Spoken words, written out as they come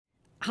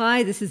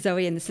Hi, this is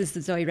Zoe, and this is the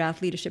Zoe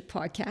Rath Leadership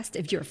Podcast.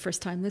 If you're a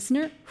first-time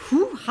listener,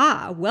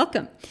 hoo-ha,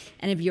 welcome.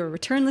 And if you're a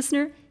return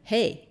listener,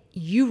 hey,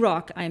 you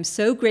rock. I am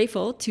so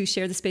grateful to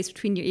share the space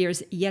between your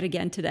ears yet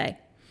again today.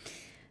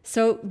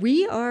 So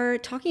we are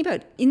talking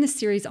about in this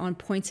series on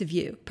points of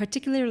view,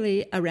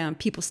 particularly around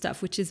people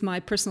stuff, which is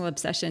my personal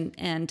obsession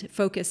and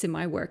focus in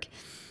my work.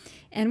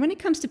 And when it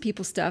comes to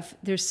people stuff,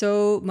 there's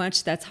so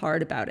much that's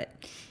hard about it.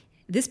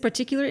 This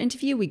particular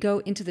interview, we go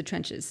into the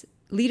trenches.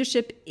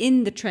 Leadership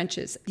in the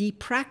trenches, the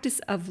practice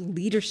of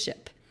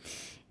leadership.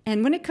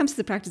 And when it comes to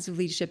the practice of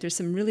leadership, there's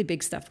some really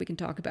big stuff we can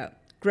talk about.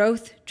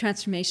 Growth,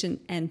 transformation,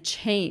 and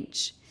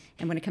change.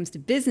 And when it comes to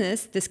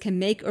business, this can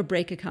make or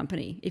break a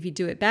company. If you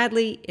do it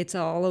badly, it's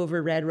all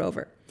over Red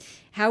Rover.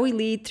 How we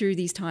lead through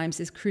these times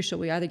is crucial.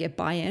 We either get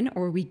buy-in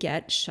or we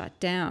get shut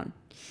down.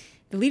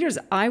 The leaders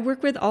I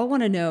work with all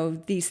want to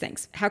know these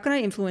things. How can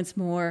I influence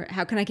more?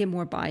 How can I get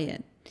more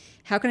buy-in?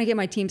 How can I get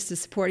my teams to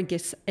support and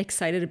get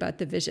excited about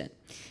the vision?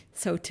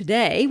 So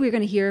today we're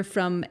going to hear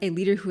from a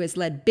leader who has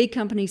led big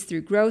companies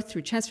through growth,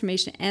 through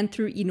transformation, and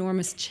through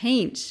enormous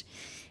change.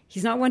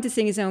 He's not one to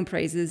sing his own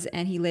praises,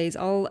 and he lays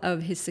all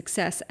of his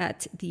success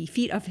at the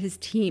feet of his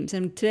teams.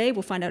 And today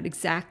we'll find out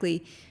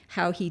exactly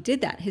how he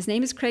did that. His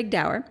name is Craig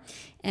Dower,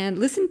 and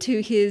listen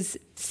to his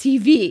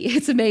CV.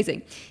 It's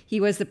amazing. He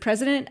was the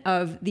president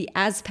of the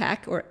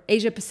ASPAC, or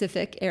Asia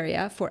Pacific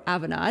area, for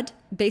Avanade,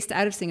 based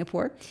out of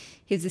Singapore.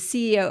 He's the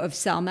CEO of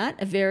Salmat,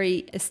 a very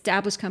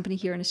established company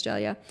here in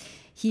Australia.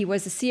 He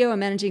was the CEO and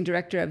managing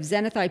director of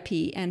Zenith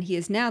IP, and he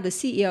is now the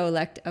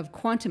CEO-elect of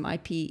Quantum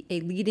IP,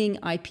 a leading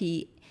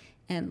IP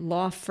and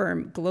law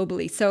firm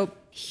globally. So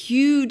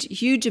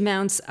huge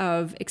amounts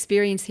of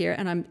experience here,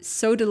 and I'm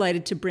so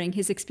delighted to bring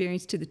his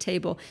experience to the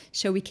table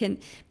so we can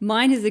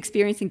mine his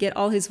experience and get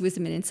all his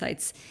wisdom and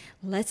insights.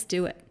 Let's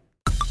do it.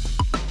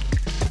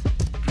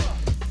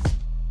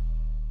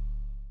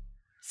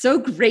 So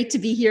great to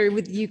be here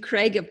with you,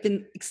 Craig. I've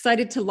been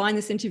excited to line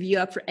this interview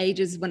up for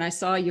ages when I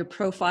saw your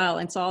profile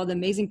and saw all the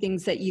amazing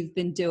things that you've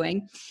been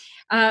doing.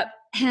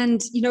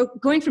 And,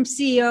 going from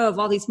CEO of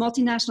all these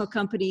multinational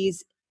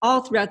companies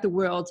all throughout the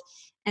world,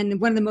 and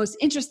one of the most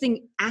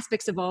interesting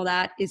aspects of all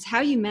that is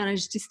how you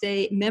managed to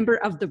stay a member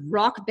of the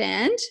rock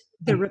band,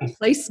 The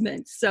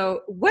Replacements.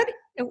 So when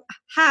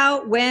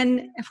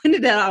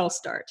did that all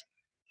start?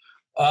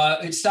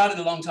 It started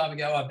a long time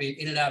ago. I've been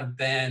in and out of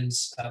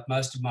bands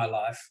most of my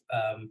life.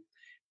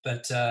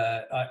 But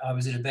I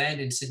was in a band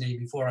in Sydney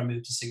before I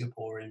moved to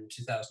Singapore in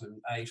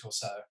 2008 or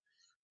so.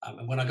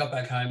 And when I got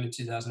back home in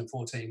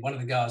 2014, one of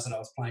the guys that I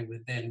was playing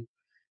with then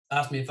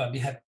asked me if I'd be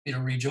happy to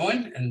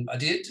rejoin, and I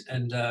did.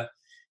 And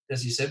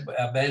as you said,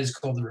 our band is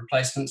called The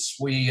Replacements.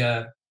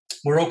 We're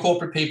all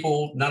corporate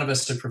people. None of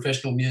us are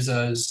professional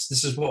musos.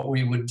 This is what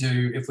we would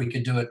do if we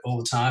could do it all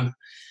the time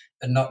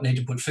and not need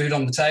to put food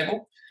on the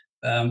table.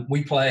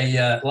 We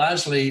play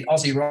largely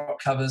Aussie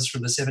rock covers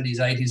from the 70s,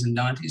 80s and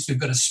 90s. We've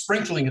got a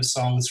sprinkling of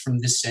songs from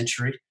this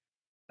century,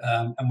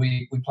 and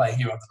we play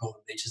here on the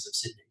northern beaches of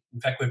Sydney.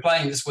 In fact, we're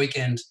playing this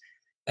weekend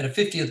at a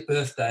 50th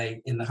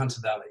birthday in the Hunter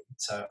Valley.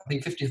 So I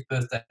think 50th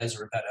birthdays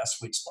are about our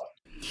sweet spot.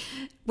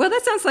 Well,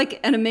 that sounds like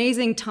an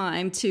amazing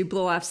time to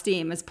blow off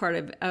steam as part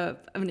of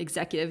an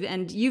executive.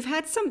 And you've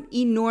had some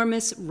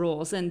enormous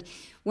roles. And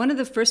one of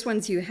the first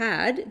ones you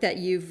had that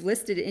you've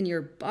listed in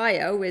your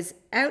bio was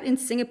out in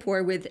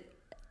Singapore with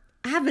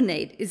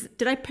Avanade.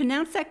 Did I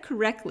pronounce that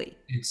correctly?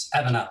 It's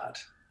Avanade.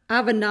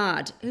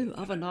 Avanade. Ooh,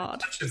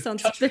 Avanade.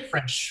 Sounds touch of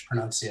French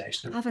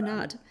pronunciation.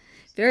 Avanade.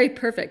 Very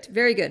perfect.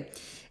 Very good.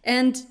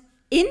 And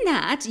in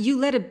that, you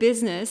led a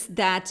business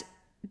that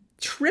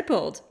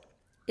tripled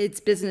its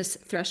business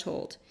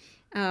threshold,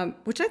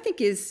 which I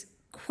think is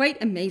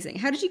quite amazing.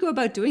 How did you go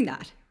about doing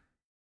that?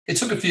 It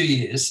took a few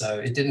years, so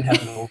it didn't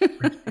happen all.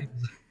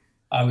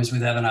 I was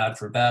with Avanade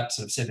for about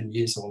 7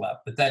 years all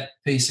up, but that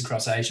piece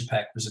across Asia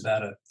Pac was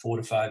about a 4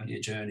 to 5 year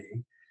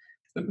journey.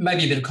 But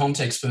maybe a bit of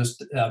context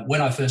first.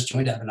 When I first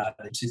joined Avanade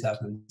in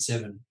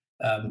 2007,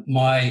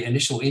 my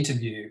final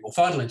interview,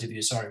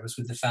 was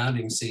with the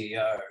founding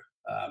CEO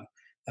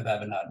of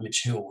Avanade,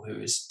 Mitch Hill, who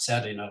is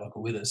sadly no longer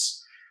with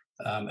us.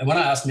 And when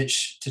I asked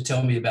Mitch to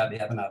tell me about the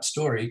Avanade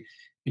story,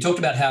 he talked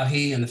about how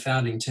he and the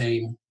founding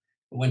team,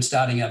 when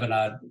starting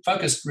Avanade,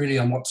 focused really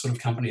on what sort of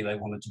company they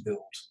wanted to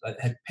build. They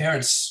had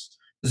parents.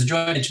 There's a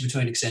joint venture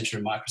between Accenture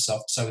and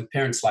Microsoft. So with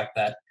parents like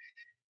that,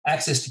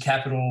 access to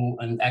capital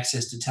and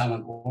access to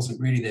talent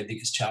wasn't really their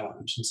biggest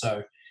challenge. And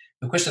so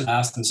the question they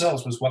asked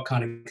themselves was, what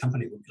kind of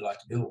company would you like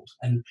to build?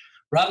 And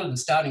rather than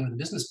starting with a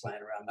business plan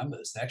around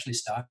numbers, they actually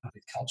started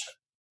with culture.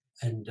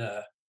 And,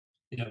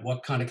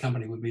 what kind of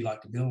company would we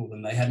like to build?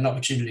 And they had an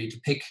opportunity to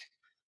pick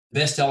the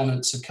best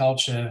elements of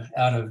culture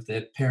out of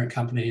their parent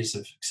companies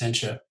of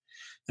Accenture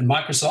and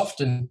Microsoft.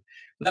 And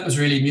that was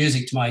really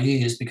music to my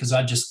ears because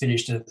I'd just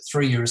finished a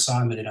 3-year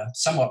assignment in a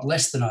somewhat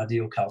less than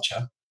ideal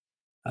culture.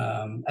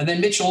 And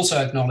then Mitch also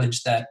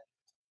acknowledged that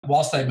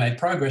whilst they'd made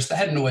progress, they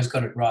hadn't always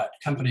got it right.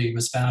 The company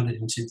was founded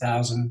in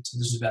 2000, so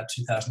this was about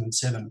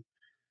 2007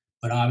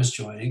 when I was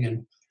joining.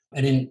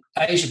 And in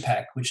Asia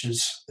Pac, which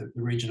is the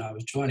region I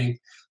was joining,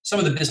 some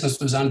of the business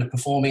was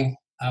underperforming.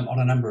 on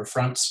a number of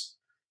fronts.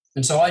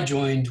 And so I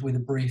joined with a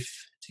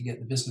brief to get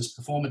the business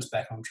performance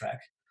back on track,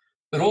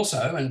 but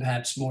also, and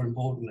perhaps more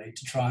importantly,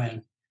 to try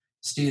and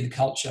steer the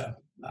culture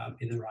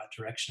in the right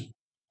direction.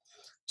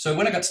 So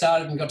when I got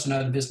started and got to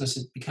know the business,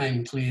 it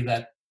became clear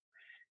that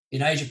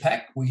in Asia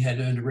Pac, we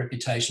had earned a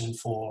reputation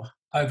for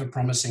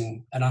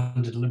over-promising and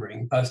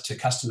under-delivering, both to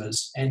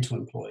customers and to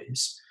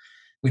employees.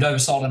 We'd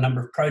oversold a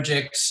number of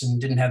projects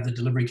and didn't have the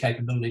delivery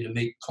capability to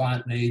meet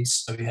client needs,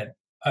 so we had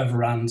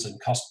overruns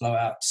and cost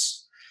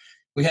blowouts.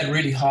 We had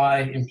really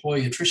high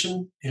employee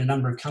attrition in a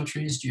number of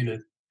countries due to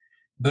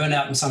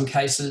burnout in some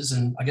cases,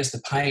 and I guess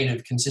the pain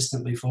of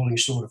consistently falling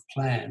short of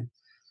plan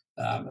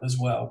as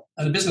well.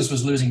 And the business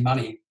was losing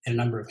money in a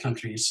number of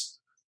countries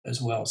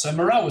as well. So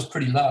morale was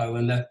pretty low,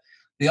 and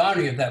the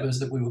irony of that was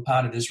that we were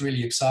part of this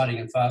really exciting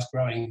and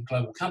fast-growing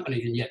global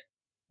company, and yet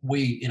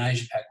we in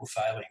Asia Pac were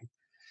failing.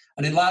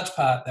 And in large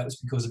part, that was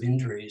because of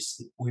injuries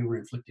that we were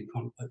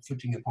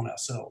inflicting upon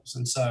ourselves.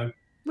 And so...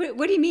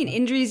 What do you mean,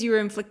 injuries you were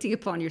inflicting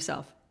upon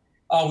yourself?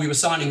 Oh, we were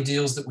signing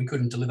deals that we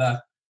couldn't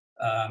deliver.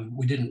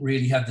 We didn't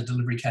really have the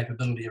delivery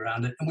capability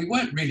around it, and we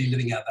weren't really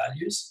living our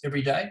values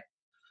every day.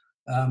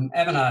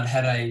 Avanade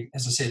had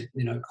as I said,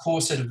 core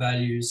set of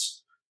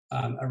values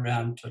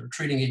around sort of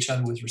treating each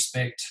other with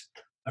respect,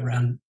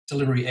 around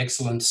delivery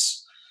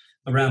excellence,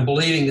 around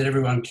believing that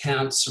everyone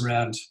counts,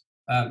 around,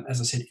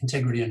 as I said,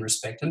 integrity and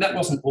respect. And that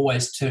wasn't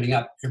always turning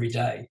up every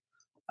day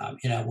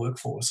in our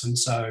workforce. And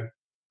so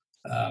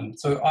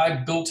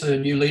I built a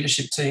new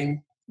leadership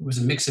team. It was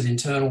a mix of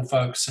internal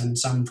folks and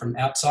some from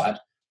outside.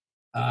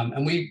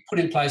 And we put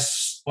in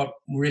place what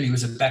really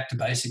was a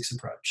back-to-basics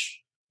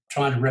approach,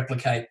 trying to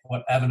replicate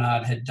what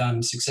Avanade had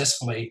done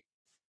successfully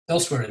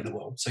elsewhere in the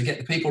world. So get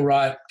the people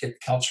right, get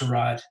the culture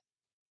right,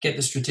 get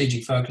the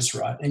strategic focus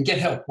right, and get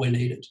help where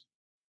needed.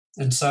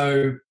 And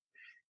so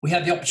we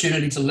had the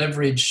opportunity to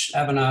leverage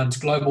Avanade's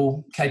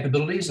global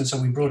capabilities, and so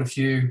we brought a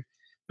few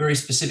very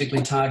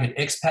specifically target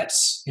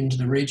expats into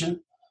the region.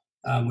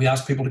 We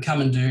asked people to come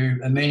and do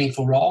a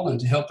meaningful role and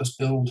to help us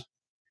build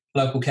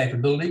local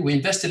capability. We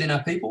invested in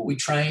our people. We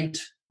trained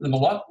them a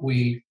lot.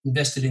 We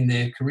invested in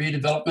their career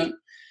development.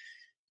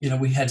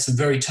 We had some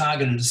very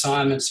targeted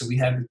assignments that we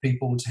had with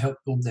people to help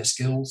build their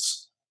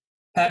skills.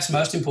 Perhaps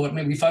most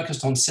importantly, we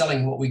focused on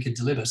selling what we could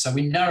deliver. So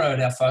we narrowed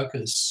our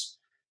focus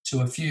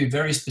to a few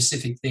very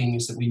specific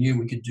things that we knew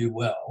we could do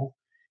well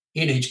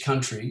in each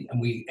country, and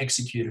we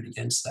executed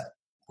against that.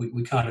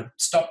 We kind of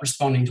stopped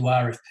responding to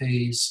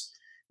RFPs,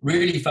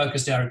 really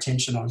focused our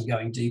attention on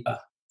going deeper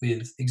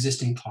with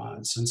existing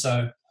clients. And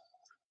so,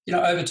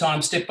 over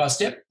time, step by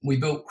step, we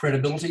built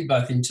credibility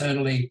both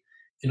internally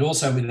and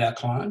also with our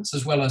clients,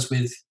 as well as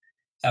with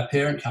our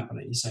parent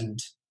companies. And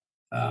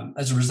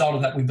as a result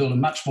of that, we built a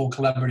much more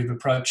collaborative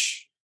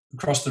approach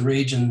across the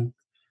region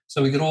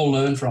so we could all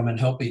learn from and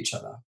help each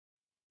other.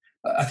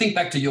 I think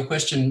back to your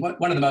question,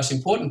 one of the most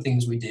important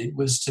things we did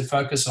was to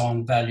focus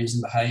on values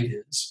and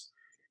behaviours,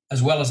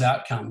 as well as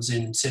outcomes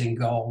in setting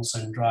goals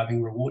and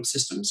driving reward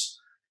systems.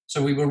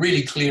 So we were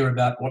really clear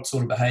about what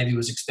sort of behaviour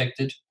was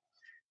expected,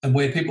 and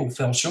where people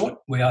fell short,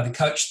 we either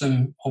coached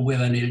them on where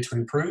they needed to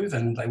improve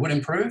and they would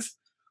improve,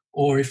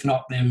 or if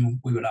not, then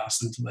we would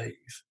ask them to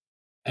leave.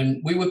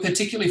 And we were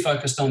particularly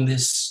focused on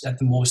this at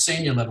the more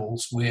senior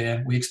levels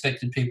where we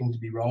expected people to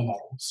be role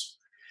models.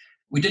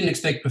 We didn't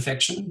expect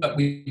perfection, but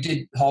we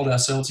did hold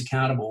ourselves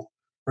accountable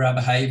for our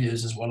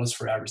behaviours as well as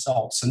for our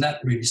results. And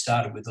that really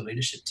started with the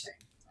leadership team.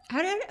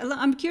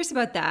 I'm curious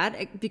about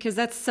that, because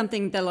that's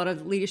something that a lot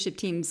of leadership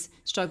teams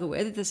struggle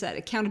with, is that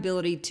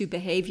accountability to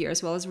behavior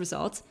as well as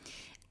results.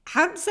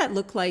 How does that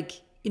look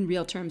like in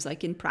real terms,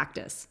 like in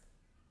practice?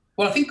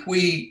 Well, I think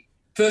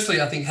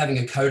having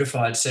a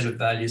codified set of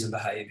values and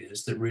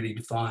behaviours that really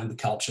define the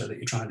culture that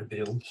you're trying to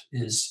build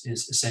is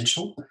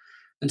essential.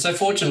 And so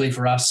fortunately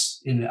for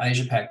us in the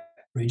Asia Pac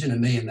region,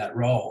 and me in that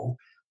role,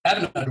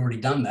 Avanade had already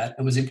done that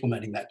and was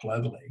implementing that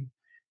globally.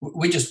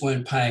 We just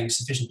weren't paying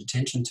sufficient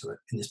attention to it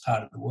in this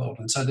part of the world.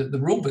 And so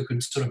the rule book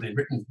had sort of been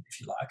written, if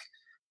you like.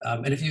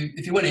 And if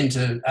you went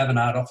into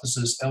Avanade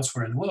offices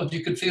elsewhere in the world,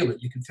 you could feel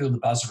it. You could feel the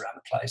buzz around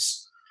the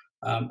place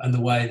and the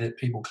way that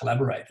people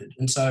collaborated.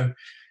 And so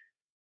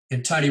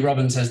Tony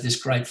Robbins has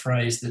this great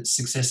phrase that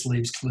success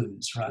leaves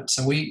clues, right?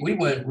 So we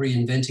weren't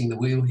reinventing the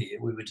wheel here.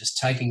 We were just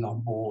taking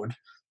on board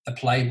a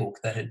playbook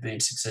that had been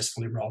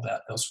successfully rolled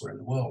out elsewhere in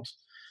the world.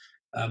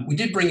 We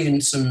did bring in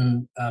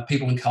some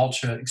people and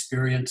culture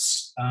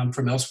experience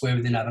from elsewhere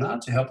within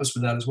Avanade to help us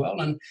with that as well.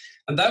 And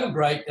they were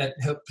great at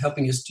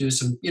helping us do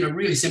some,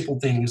 really simple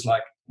things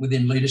like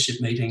within leadership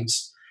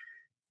meetings,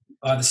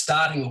 either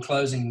starting or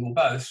closing or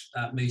both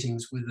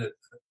meetings with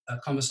a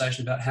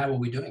conversation about how are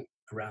we doing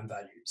around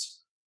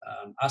values,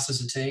 us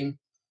as a team,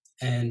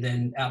 and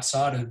then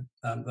outside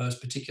of those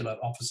particular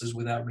offices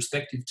with our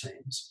respective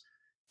teams.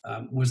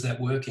 Was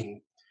that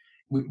working?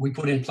 We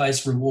put in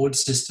place reward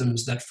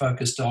systems that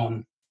focused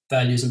on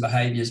values and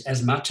behaviours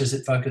as much as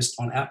it focused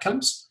on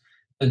outcomes.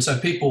 And so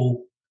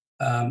people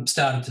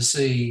started to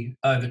see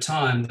over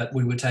time that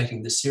we were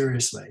taking this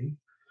seriously.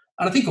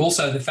 And I think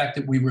also the fact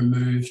that we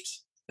removed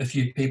a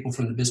few people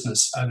from the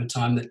business over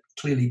time that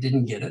clearly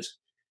didn't get it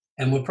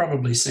and were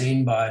probably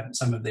seen by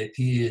some of their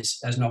peers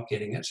as not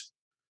getting it.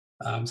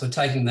 So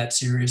taking that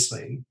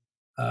seriously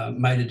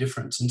made a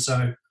difference. And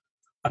so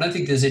I don't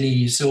think there's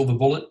any silver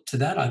bullet to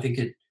that. I think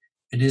it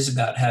is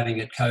about having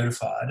it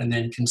codified and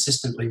then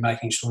consistently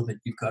making sure that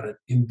you've got it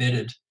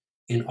embedded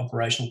in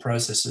operational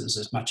processes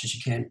as much as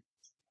you can.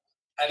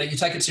 And that you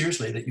take it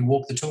seriously, that you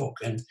walk the talk.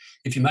 And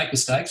if you make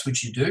mistakes,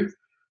 which you do,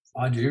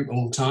 I do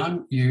all the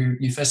time,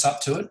 you fess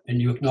up to it and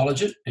you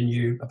acknowledge it and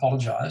you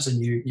apologise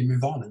and you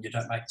move on and you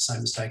don't make the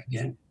same mistake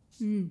again.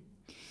 Mm.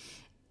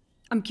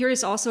 I'm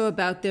curious also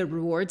about the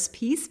rewards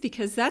piece,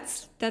 because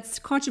that's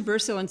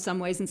controversial in some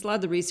ways. And a lot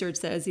of the research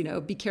says,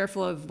 be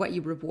careful of what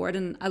you reward.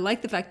 And I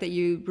like the fact that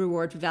you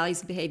reward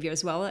values and behavior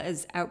as well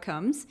as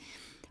outcomes.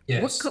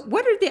 Yes.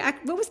 What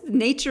was the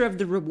nature of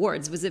the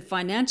rewards? Was it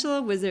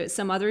financial? Was it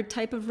some other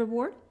type of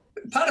reward?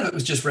 Part of it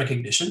was just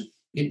recognition.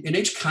 In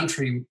each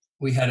country,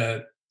 we had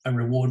a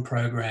reward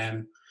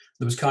program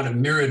that was kind of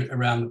mirrored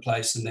around the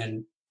place and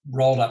then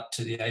rolled up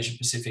to the Asia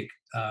Pacific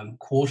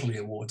quarterly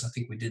awards. I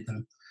think we did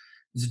them.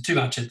 Is it too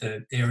much at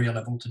the area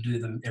level to do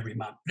them every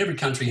month? But every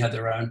country had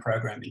their own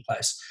program in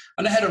place.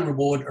 And they had a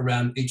reward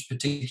around each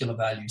particular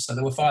value. So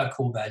there were 5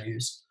 core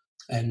values,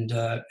 and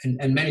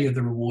many of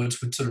the rewards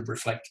would sort of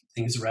reflect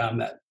things around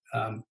that.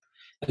 And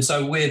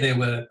so where there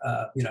were,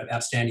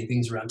 outstanding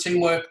things around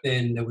teamwork,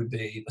 then there would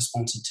be a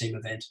sponsored team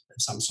event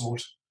of some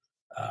sort.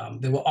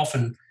 There were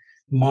often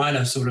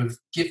minor sort of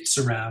gifts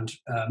around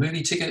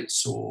movie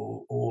tickets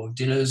or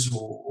dinners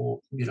or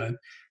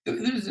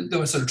there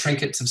were sort of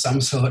trinkets of some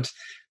sort,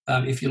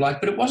 if you like,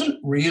 but it wasn't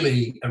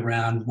really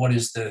around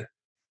what's the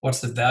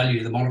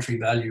value, the monetary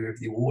value of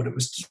the award. It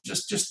was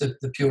just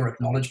the pure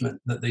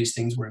acknowledgement that these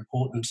things were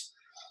important.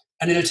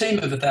 And in a team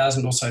of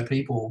 1,000 or so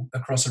people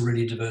across a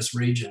really diverse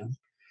region,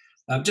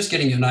 just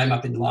getting your name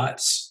up in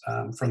lights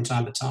from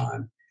time to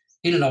time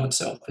in and of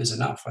itself is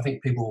enough. I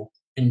think people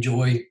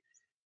enjoy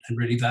and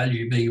really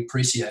value being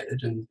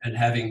appreciated, and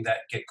having that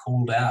get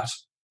called out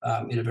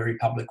in a very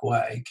public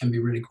way can be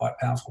really quite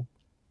powerful.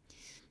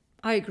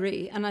 I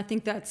agree. And I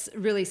think that's a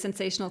really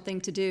sensational thing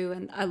to do.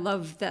 And I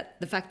love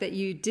the fact that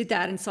you did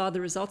that and saw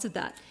the results of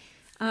that.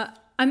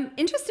 I'm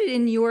interested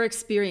in your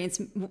experience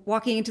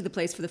walking into the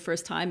place for the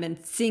first time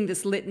and seeing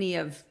this litany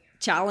of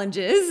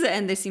challenges,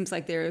 and this seems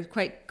like they're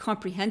quite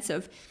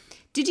comprehensive.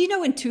 Did you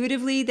know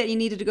intuitively that you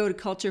needed to go to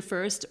culture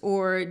first,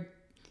 or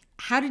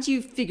how did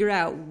you figure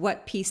out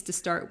what piece to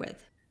start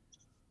with?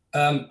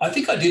 I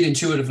think I did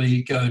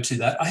intuitively go to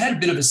that. I had a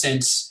bit of a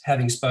sense,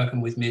 having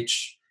spoken with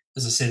Mitch,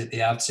 as I said at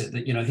the outset,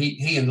 that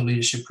he and the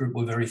leadership group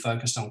were very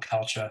focused on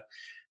culture,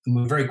 and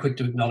were very quick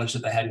to acknowledge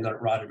that they hadn't got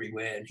it right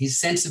everywhere. And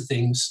his sense of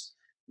things,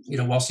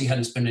 whilst he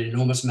hadn't spent an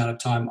enormous amount of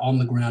time on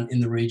the ground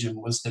in the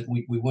region, was that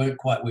we weren't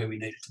quite where we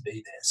needed to be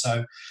there.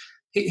 So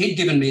he'd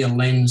given me a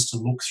lens to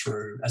look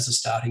through as a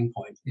starting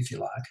point, if you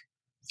like.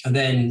 And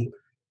then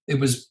it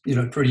was,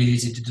 pretty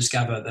easy to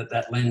discover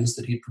that lens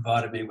that he'd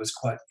provided me was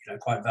quite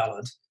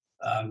valid.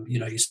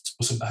 You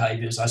saw some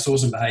behaviours. I saw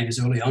some behaviours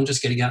early on,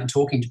 just getting out and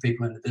talking to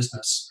people in the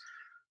business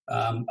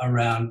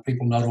around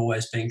people not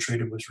always being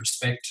treated with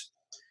respect.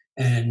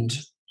 And,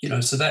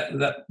 so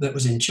that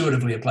was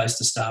intuitively a place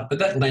to start. But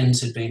that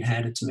lens had been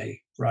handed to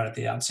me right at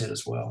the outset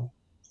as well.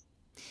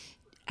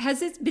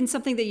 Has it been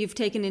something that you've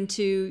taken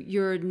into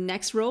your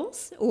next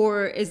roles,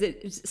 or is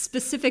it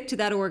specific to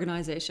that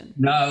organization?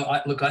 No,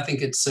 I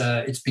think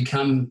it's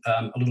become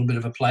a little bit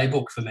of a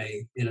playbook for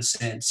me, in a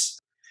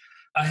sense.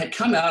 I had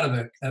come out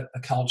of a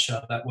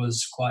culture that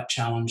was quite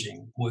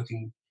challenging,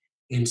 working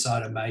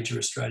inside a major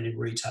Australian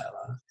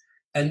retailer.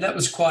 And that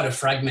was quite a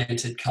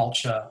fragmented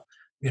culture.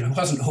 It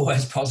wasn't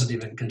always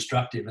positive and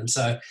constructive. And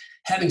so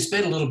having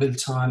spent a little bit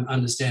of time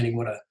understanding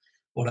what a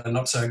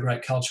not so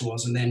great culture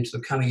was, and then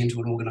sort of coming into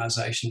an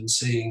organisation and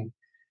seeing,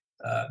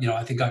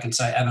 I think I can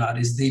say Avanade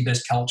is the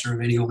best culture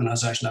of any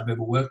organisation I've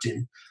ever worked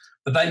in.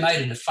 But they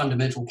made it a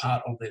fundamental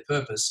part of their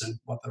purpose and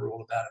what they're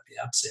all about at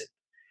the outset.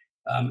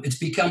 It's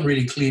become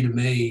really clear to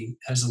me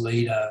as a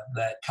leader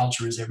that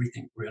culture is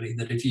everything, really,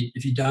 that if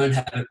you don't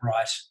have it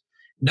right,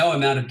 no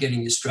amount of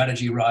getting your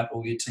strategy right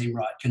or your team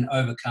right can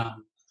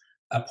overcome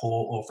a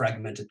poor or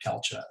fragmented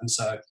culture. And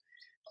so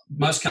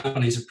most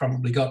companies have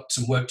probably got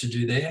some work to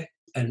do there.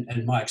 And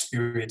my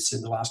experience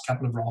in the last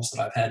couple of roles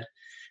that I've had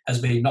has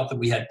been not that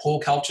we had poor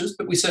cultures,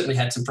 but we certainly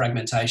had some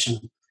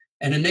fragmentation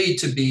and a need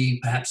to be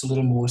perhaps a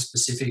little more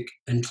specific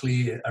and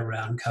clear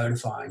around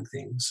codifying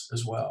things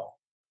as well.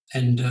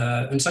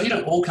 And so,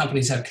 all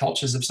companies have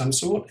cultures of some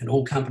sort, and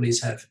all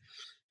companies have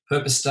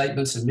purpose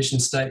statements and mission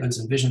statements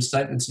and vision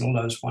statements and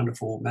all those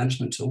wonderful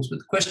management tools. But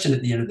the question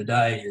at the end of the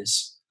day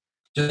is,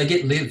 do they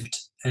get lived?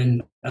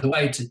 And the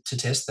way to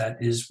test that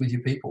is with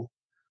your people.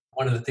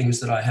 One of the things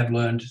that I have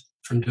learned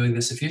from doing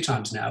this a few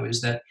times now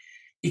is that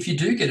if you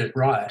do get it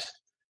right,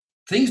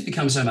 things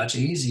become so much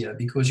easier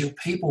because your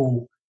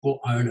people will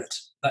own it.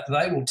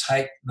 They will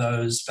take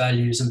those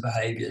values and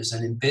behaviours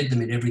and embed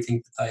them in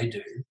everything that they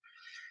do.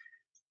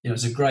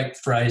 It's a great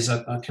phrase,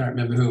 I can't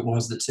remember who it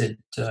was, that said,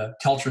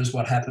 culture is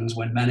what happens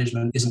when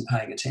management isn't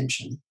paying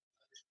attention.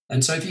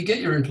 And so if you get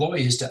your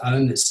employees to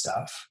own this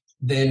stuff,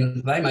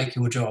 then they make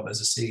your job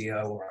as a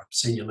CEO or a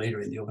senior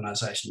leader in the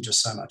organization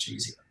just so much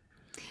easier.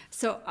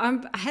 So I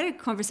had a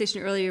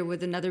conversation earlier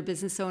with another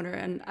business owner,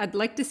 and I'd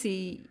like to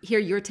hear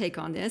your take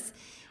on this.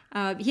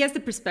 He has the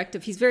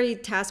perspective, he's very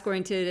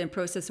task-oriented and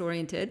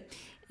process-oriented,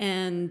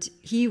 and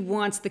he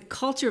wants the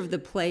culture of the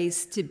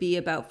place to be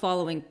about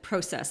following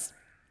process.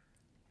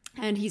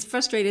 And he's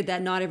frustrated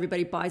that not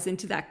everybody buys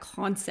into that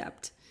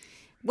concept.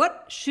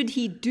 What should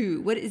he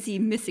do? What is he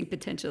missing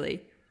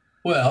potentially?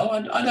 Well,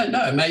 I don't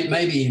know.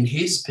 Maybe in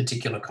his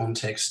particular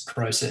context,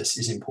 process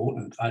is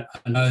important. I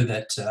know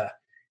that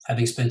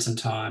having spent some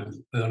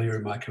time earlier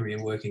in my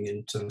career working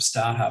in sort of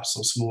startups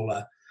or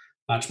smaller,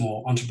 much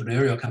more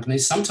entrepreneurial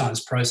companies,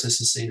 sometimes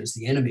process is seen as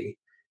the enemy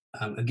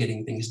of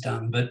getting things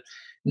done. But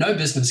no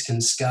business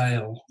can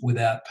scale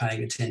without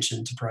paying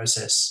attention to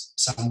process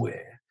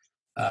somewhere.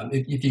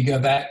 If you go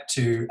back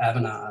to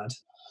Avanade,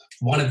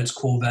 one of its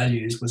core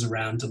values was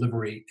around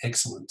delivery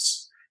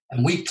excellence.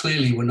 And we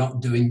clearly were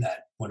not doing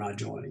that when I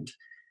joined.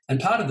 And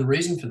part of the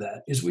reason for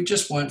that is we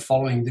just weren't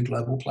following the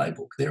global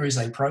playbook. There is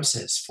a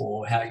process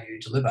for how you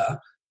deliver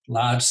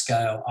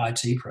large-scale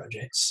IT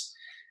projects.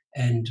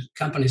 And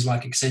companies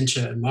like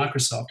Accenture and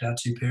Microsoft, our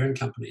two parent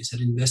companies, had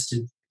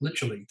invested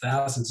literally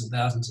thousands and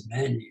thousands of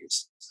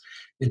man-years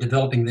in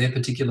developing their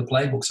particular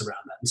playbooks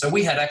around that. And so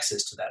we had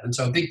access to that. And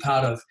so a big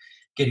part of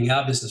getting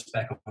our business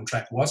back on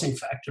track was, in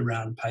fact,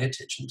 around pay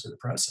attention to the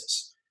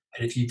process.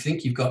 And if you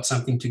think you've got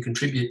something to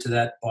contribute to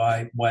that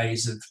by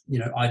ways of,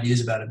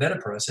 ideas about a better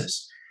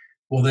process,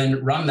 well,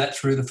 then run that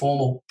through the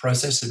formal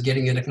process of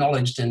getting it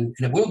acknowledged, and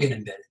it will get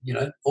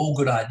embedded. All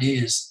good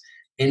ideas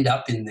end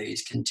up in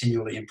these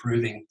continually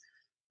improving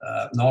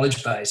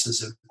knowledge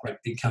bases of great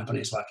big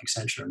companies like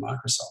Accenture and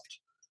Microsoft.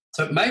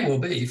 So it may well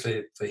be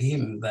for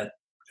him that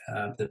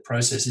the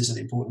process is an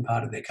important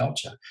part of their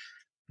culture.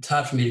 It's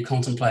hard for me to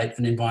contemplate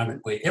an environment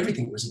where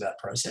everything was about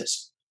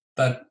process,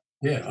 but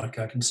yeah,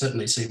 I can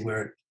certainly see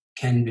where it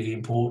can be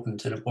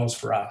important, and it was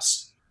for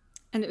us.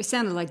 And it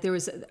sounded like there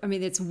was,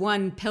 it's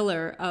one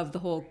pillar of the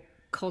whole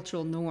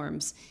cultural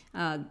norms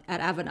at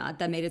Avanade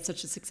that made it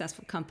such a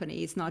successful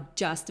company. It's not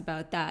just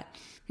about that.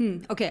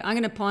 Okay, I'm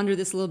going to ponder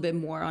this a little bit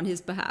more on his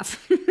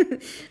behalf.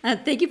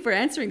 Thank you for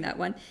answering that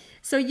one.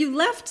 So you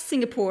left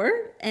Singapore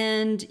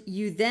and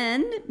you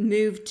then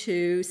moved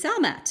to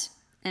Salmat.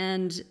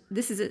 And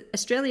this is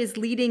Australia's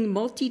leading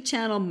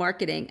multi-channel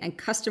marketing and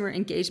customer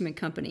engagement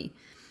company.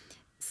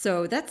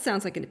 So that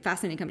sounds like a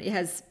fascinating company. It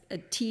has a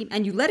team,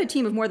 and you led a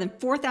team of more than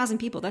 4,000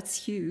 people.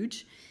 That's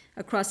huge,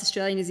 across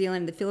Australia, New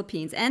Zealand, the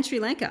Philippines, and Sri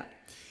Lanka.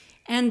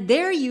 And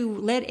there you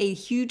led a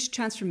huge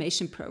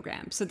transformation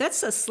program. So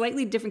that's a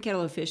slightly different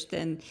kettle of fish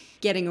than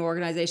getting an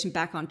organization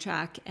back on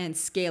track and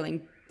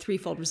scaling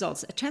threefold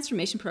results. A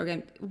transformation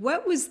program,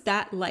 what was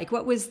that like?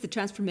 What was the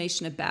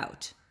transformation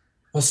about?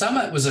 Well,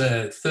 Summit was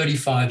a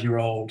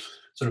 35-year-old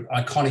sort of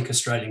iconic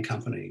Australian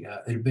company.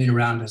 It had been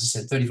around, as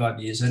I said,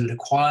 35 years, and it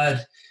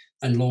acquired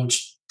and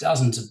launched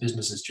dozens of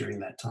businesses during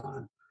that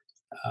time.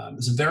 It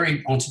was a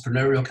very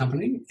entrepreneurial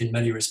company in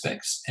many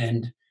respects,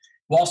 and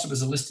whilst it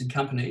was a listed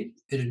company,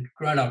 it had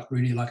grown up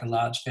really like a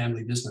large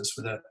family business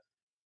with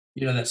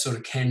that sort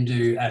of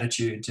can-do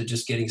attitude to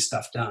just getting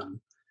stuff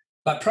done,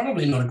 but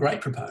probably not a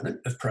great proponent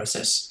of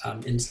process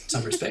in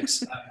some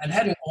respects, and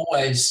hadn't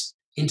always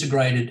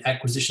integrated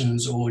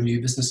acquisitions or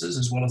new businesses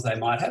as well as they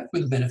might have,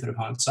 with the benefit of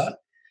hindsight.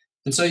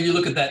 And so you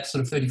look at that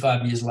sort of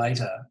 35 years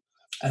later,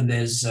 and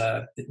there's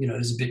a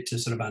bit to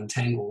sort of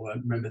untangle. I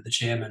remember the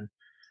chairman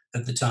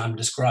at the time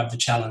described the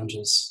challenge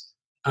as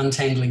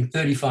untangling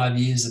 35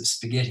 years of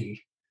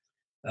spaghetti.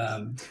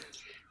 But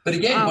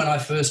again, when I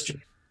first,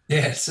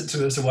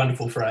 it's a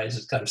wonderful phrase.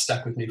 It's kind of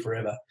stuck with me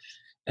forever.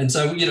 And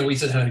so, we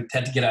sort of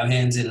had to get our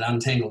hands in and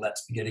untangle that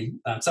spaghetti.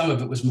 Some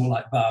of it was more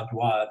like barbed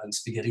wire than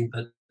spaghetti,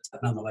 but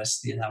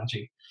nonetheless, the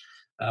analogy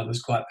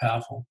was quite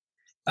powerful.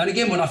 And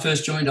again, when I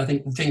first joined, I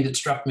think the thing that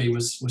struck me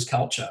was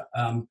culture.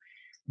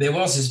 There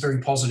was this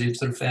very positive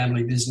sort of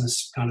family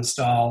business kind of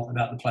style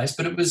about the place,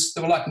 but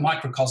they were like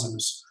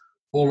microcosms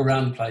all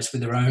around the place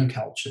with their own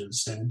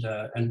cultures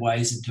and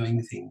ways of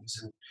doing things.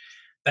 And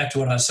back to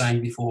what I was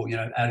saying before,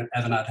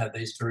 Avanade had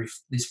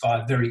these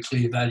 5 very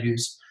clear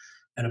values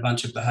and a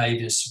bunch of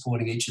behaviours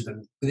supporting each of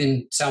them.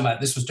 Within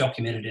Salmat, this was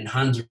documented in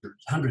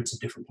hundreds of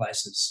different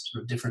places,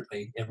 sort of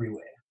differently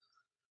everywhere.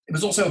 It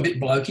was also a bit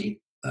blokey.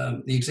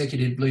 The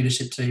executive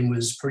leadership team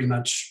was pretty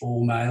much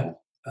all male.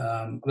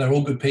 They're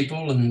all good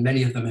people, and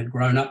many of them had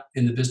grown up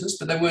in the business,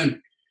 but they weren't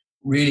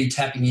really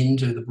tapping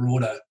into the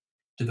broader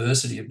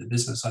diversity of the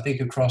business. I think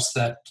across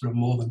that sort of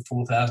more than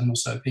 4,000 or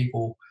so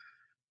people,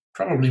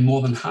 probably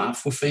more than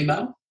half were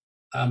female,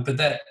 but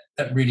that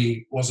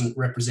really wasn't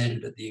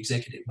represented at the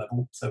executive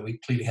level, so we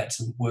clearly had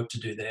some work to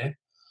do there.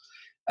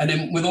 And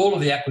then with all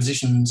of the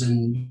acquisitions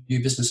and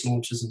new business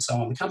launches and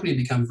so on, the company had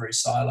become very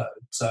siloed.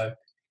 So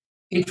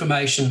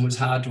information was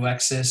hard to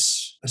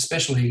access,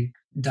 especially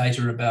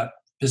data about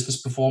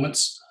business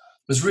performance.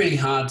 It was really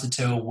hard to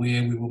tell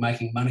where we were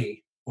making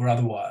money or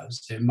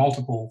otherwise. There are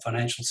multiple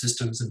financial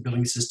systems and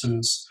billing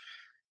systems.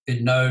 There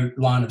had no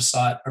line of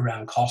sight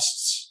around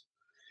costs.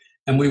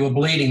 And we were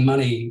bleeding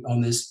money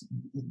on this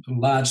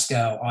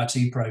large-scale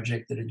IT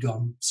project that had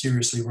gone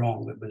seriously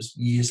wrong. It was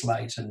years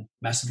late and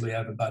massively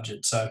over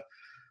budget. So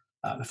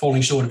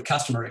falling short of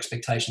customer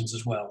expectations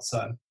as well.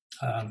 So,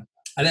 and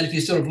then if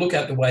you sort of look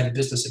at the way the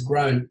business had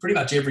grown, pretty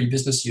much every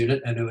business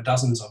unit, and there were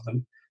dozens of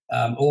them,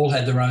 all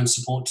had their own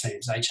support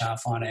teams, HR,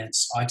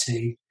 finance,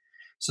 IT.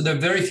 So there are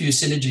very few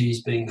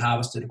synergies being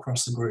harvested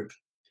across the group.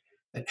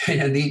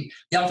 And the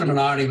ultimate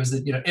irony was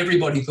that,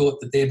 everybody thought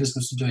that their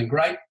business was doing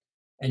great,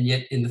 and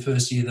yet in the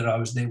first year that I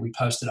was there, we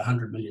posted a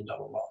 $100 million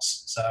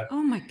loss. So,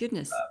 oh my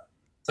goodness.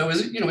 So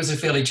it was a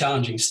fairly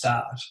challenging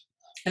start.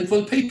 And for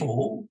the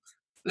people,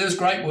 there was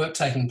great work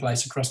taking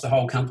place across the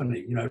whole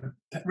company.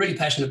 Really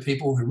passionate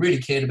people who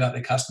really cared about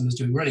their customers,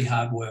 doing really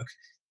hard work,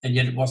 and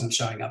yet it wasn't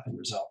showing up in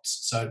results.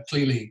 So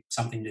clearly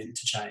something needed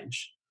to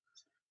change.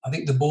 I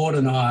think the board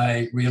and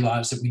I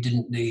realised that we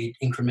didn't need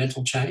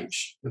incremental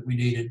change, that we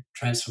needed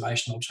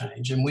transformational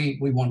change, and we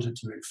wanted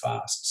to move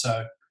fast.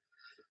 So,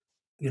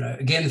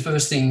 again, the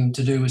first thing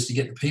to do was to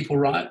get the people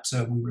right.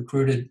 So we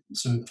recruited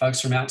some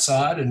folks from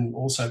outside and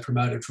also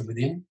promoted from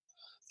within.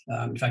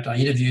 In fact, I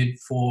interviewed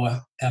for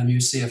our new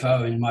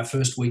CFO in my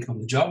first week on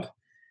the job,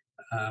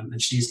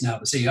 and she's now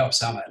the CEO of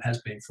Salma. It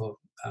has been for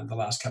the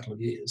last couple of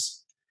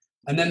years.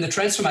 And then the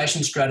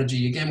transformation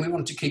strategy, again, we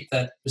wanted to keep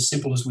that as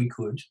simple as we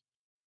could.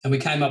 And we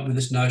came up with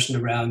this notion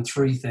around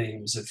 3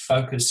 themes of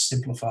focus,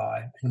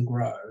 simplify, and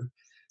grow.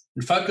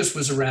 And focus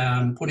was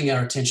around putting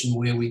our attention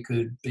where we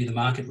could be the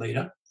market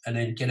leader and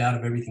then get out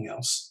of everything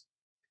else.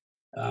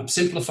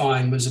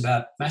 Simplifying was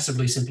about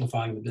massively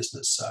simplifying the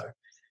business. So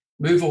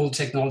move all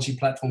technology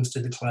platforms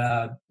to the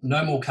cloud,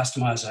 no more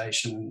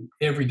customization,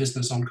 every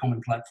business on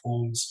common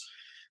platforms,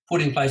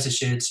 put in place a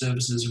shared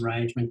services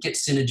arrangement, get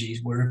synergies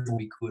wherever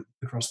we could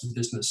across the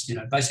business,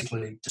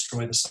 basically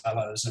destroy the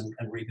silos and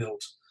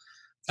rebuild.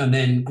 And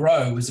then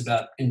grow was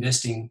about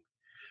investing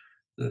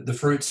the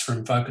fruits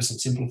from focus and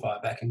simplify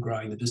back in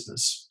growing the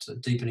business, so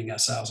deepening our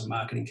sales and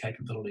marketing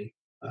capability,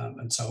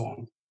 and so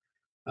on.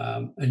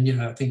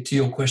 And I think to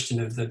your question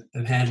of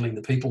handling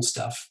the people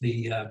stuff,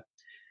 the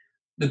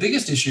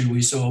biggest issue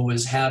we saw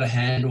was how to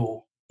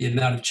handle the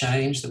amount of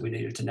change that we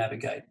needed to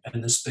navigate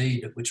and the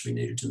speed at which we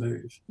needed to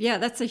move. Yeah,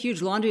 that's a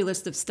huge laundry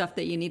list of stuff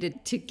that you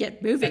needed to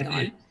get moving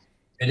on.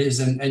 It is,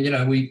 and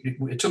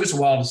it took us a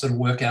while to sort of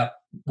work out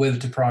whether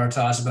to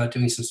prioritise about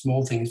doing some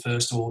small things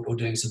first or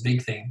doing some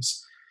big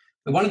things.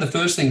 But one of the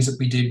first things that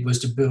we did was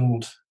to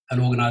build an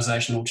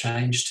organisational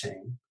change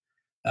team.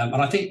 And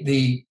I think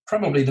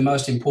probably the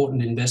most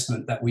important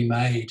investment that we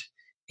made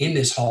in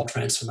this whole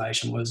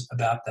transformation was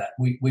about that.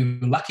 We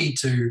were lucky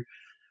to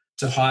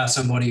hire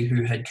somebody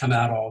who had come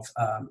out of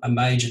a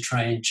major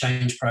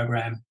change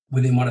program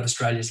within one of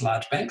Australia's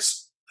large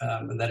banks,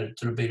 and that had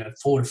sort of been a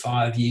 4 to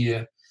 5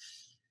 year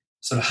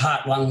sort of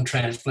heart-lung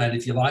transplant,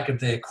 if you like, of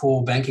their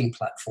core banking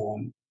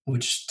platform,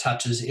 which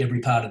touches every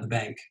part of the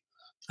bank.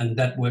 And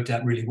that worked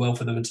out really well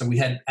for them. And so we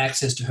had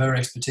access to her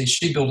expertise.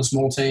 She built a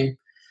small team.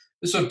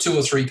 There's sort of 2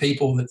 or 3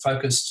 people that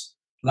focused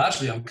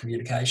largely on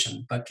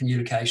communication, but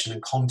communication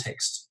and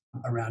context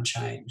around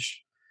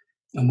change.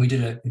 And we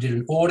did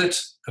an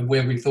audit of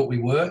where we thought we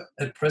were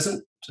at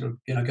present, sort of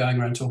going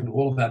around talking to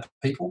all of our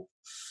people,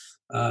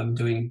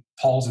 doing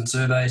polls and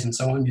surveys and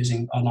so on,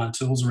 using online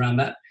tools around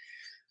that.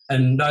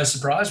 And no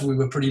surprise, we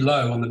were pretty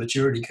low on the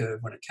maturity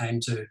curve when it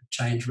came to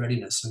change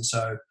readiness. And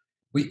so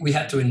we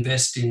had to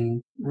invest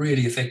in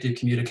really effective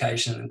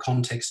communication and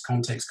context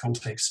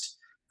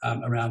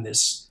around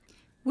this.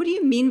 What do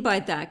you mean by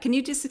that? Can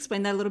you just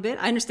explain that a little bit?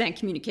 I understand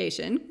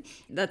communication.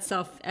 That's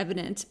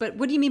self-evident. But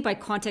what do you mean by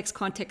context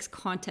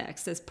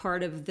as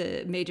part of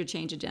the major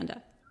change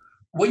agenda?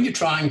 When you're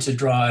trying to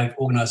drive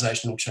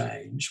organisational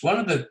change, one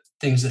of the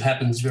things that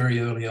happens very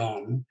early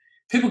on,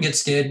 people get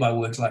scared by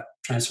words like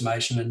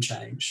transformation and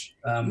change.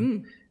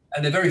 And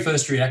their very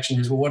first reaction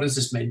is, well, what does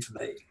this mean for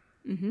me?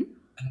 Mm-hmm.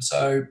 And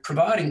so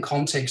providing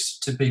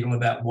context to people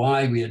about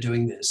why we are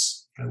doing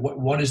this,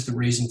 what is the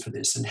reason for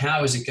this, and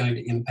how is it going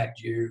to impact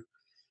you?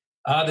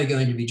 Are there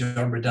going to be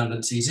job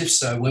redundancies? If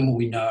so, when will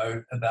we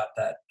know about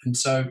that? And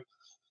so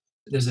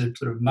there's a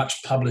sort of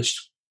much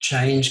published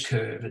change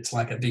curve. It's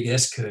like a big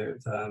S curve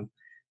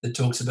that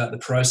talks about the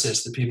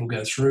process that people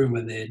go through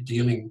when they're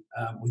dealing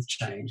with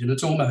change. And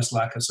it's almost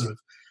like a sort of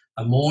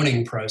a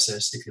mourning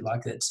process, if you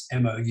like. That's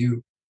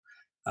MOUNING.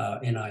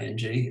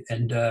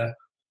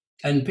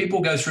 And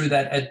people go through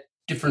that at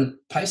different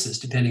paces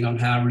depending on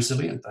how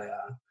resilient they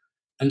are.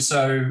 And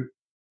so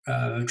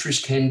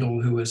Trish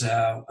Kendall, who was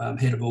our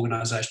head of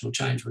organisational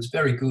change, was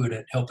very good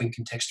at helping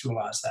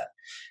contextualise that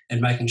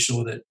and making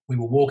sure that we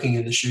were walking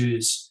in the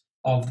shoes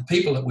of the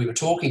people that we were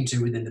talking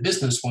to within the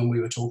business when we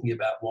were talking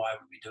about why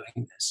we were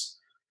doing this.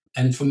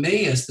 And for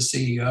me as the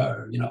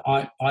CEO,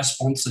 I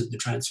sponsored the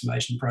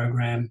transformation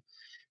program.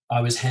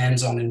 I was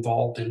hands-on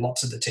involved in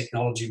lots of the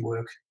technology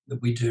work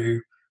that we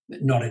do,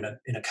 not in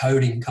a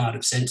coding kind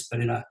of sense, but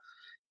in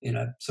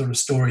a sort of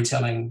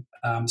storytelling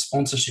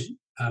sponsorship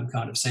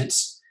kind of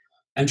sense.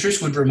 And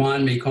Trish would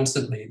remind me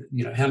constantly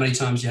that, how many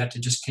times you had to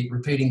just keep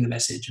repeating the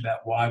message about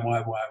why.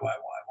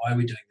 Why are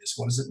we doing this?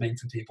 What does it mean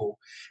for people?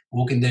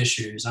 Walk in their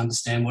shoes,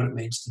 understand what it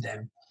means to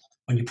them.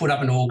 When you put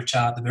up an org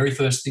chart, the very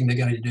first thing they're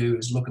going to do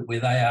is look at where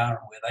they are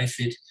and where they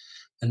fit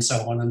and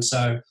so on. And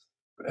so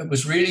it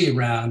was really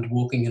around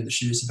walking in the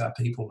shoes of our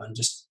people and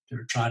just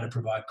trying to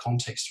provide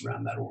context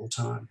around that all the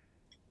time.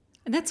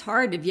 And that's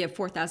hard if you have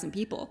 4,000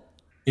 people.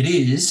 It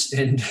is.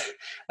 And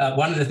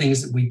one of the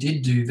things that we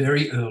did do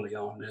very early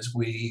on is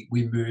we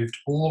moved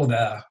all of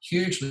our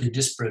hugely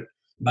disparate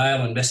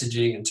mail and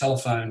messaging and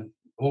telephone,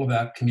 all of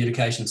our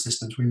communication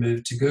systems, we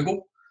moved to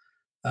Google.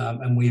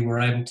 And we were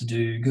able to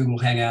do Google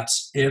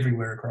Hangouts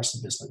everywhere across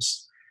the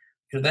business.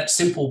 That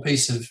simple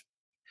piece of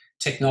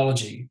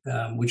technology,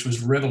 which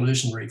was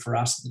revolutionary for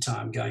us at the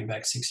time, going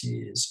back 6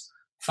 years,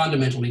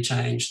 fundamentally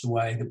changed the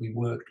way that we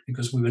worked,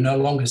 because we were no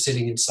longer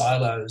sitting in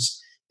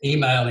silos,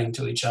 emailing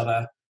to each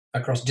other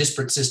across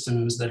disparate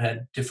systems that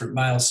had different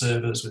mail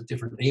servers with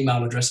different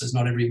email addresses.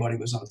 Not everybody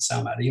was on the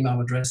Salmat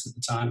email address at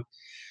the time.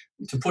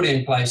 To put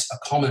in place a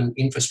common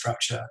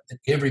infrastructure that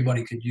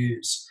everybody could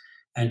use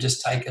and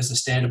just take as a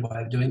standard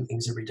way of doing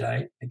things every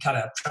day, and cut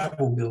our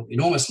travel bill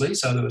enormously,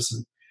 so there were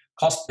some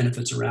cost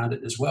benefits around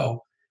it as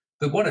well.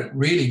 But what it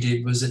really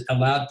did was it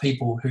allowed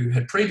people who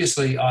had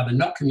previously either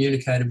not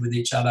communicated with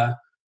each other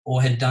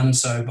or had done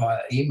so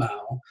via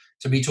email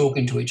to be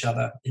talking to each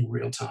other in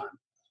real time.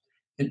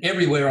 And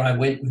everywhere I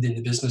went within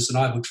the business, and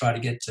I would try to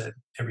get to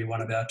every one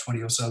of our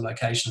 20 or so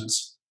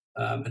locations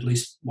at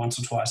least once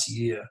or twice a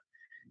year,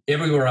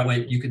 everywhere I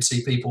went, you could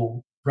see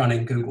people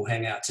running Google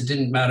Hangouts. It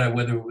didn't matter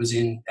whether it was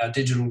in our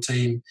digital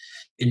team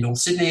in North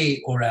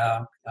Sydney or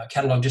our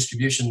catalogue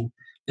distribution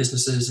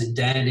businesses in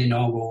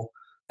Dandenong or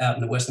out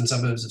in the western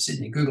suburbs of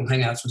Sydney. Google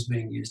Hangouts was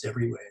being used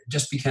everywhere. It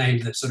just became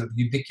the sort of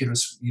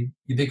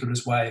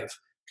ubiquitous way of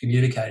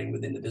communicating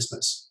within the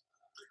business.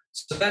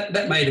 So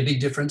that made a big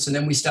difference. And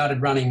then we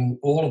started running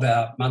all of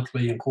our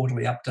monthly and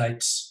quarterly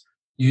updates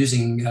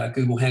using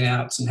Google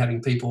Hangouts and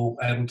having people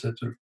able to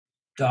sort of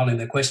dial in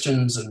their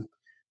questions and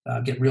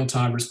get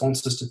real-time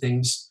responses to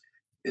things.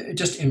 It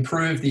just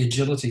improved the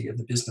agility of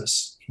the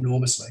business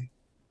enormously.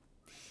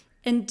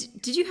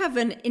 And did you have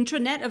an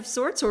intranet of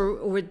sorts,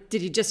 or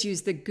did you just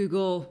use the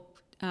Google?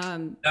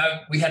 No,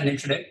 we had an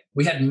intranet.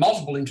 We had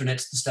multiple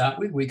intranets to start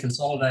with. We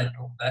consolidated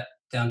all of that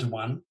down to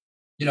one.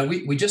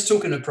 We just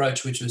took an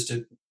approach which was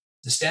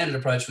the standard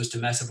approach was to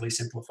massively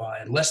simplify,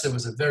 unless there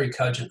was a very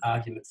cogent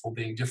argument for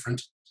being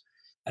different.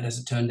 And as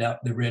it turned out,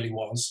 there really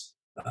was.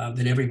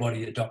 Then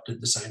everybody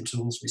adopted the same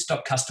tools. We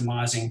stopped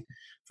customizing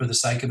for the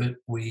sake of it.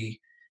 We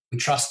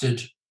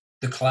trusted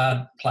the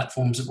cloud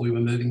platforms that we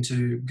were moving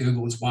to.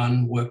 Google was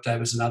one, Workday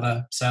was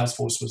another,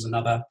 Salesforce was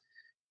another,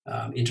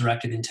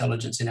 Interactive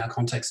Intelligence in our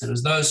contact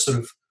centers. Those sort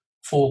of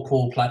 4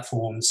 core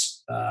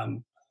platforms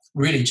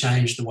really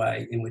changed the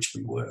way in which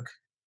we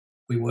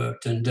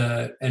worked,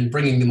 and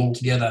bringing them all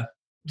together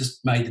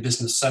just made the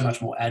business so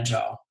much more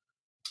agile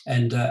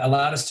and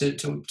allowed us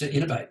to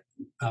innovate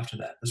after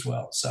that as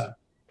well. So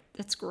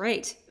that's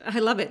great. I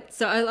love it.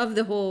 So I love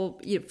the whole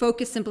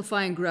focus,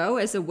 simplify, and grow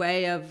as a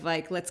way of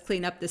like, let's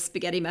clean up this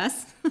spaghetti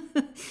mess.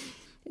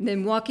 And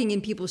then walking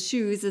in people's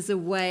shoes as a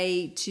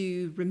way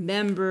to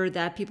remember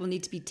that people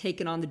need to be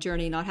taken on the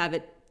journey, not have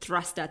it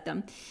thrust at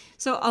them.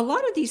 So a lot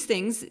of these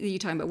things that you're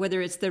talking about,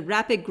 whether it's the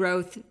rapid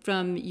growth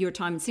from your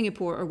time in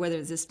Singapore or whether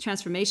it's this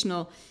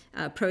transformational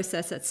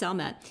process at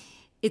Salmat,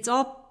 it's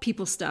all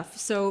people stuff.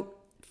 So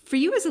for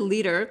you as a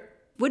leader,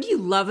 what do you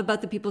love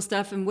about the people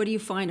stuff and what do you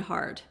find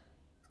hard?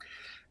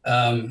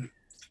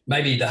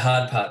 Maybe the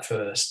hard part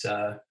first.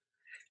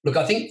 Look,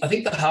 I think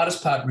the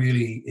hardest part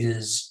really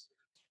is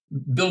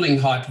building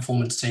high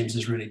performance teams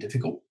is really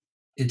difficult.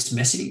 It's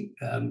messy.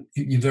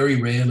 You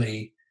very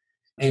rarely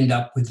end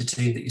up with the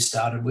team that you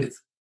started with.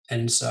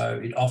 And so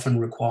it often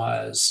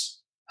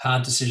requires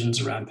hard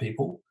decisions around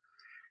people.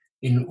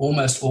 In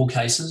almost all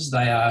cases,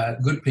 they are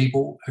good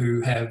people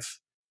who are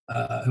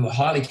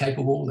highly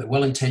capable, they're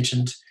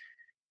well-intentioned,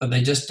 but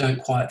they just don't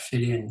quite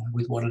fit in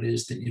with what it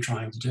is that you're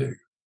trying to do.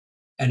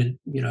 And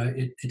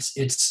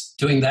it's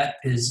doing that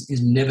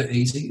is never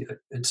easy.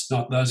 It's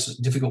not, those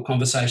difficult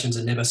conversations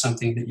are never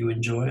something that you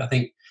enjoy. I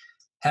think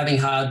having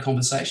hard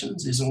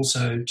conversations is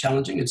also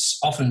challenging. It's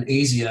often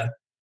easier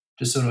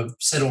to sort of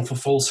settle for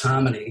false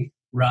harmony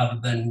rather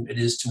than it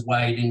is to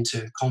wade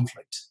into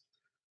conflict.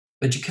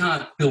 But you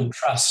can't build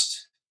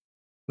trust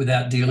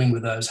without dealing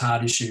with those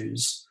hard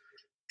issues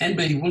and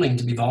be willing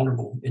to be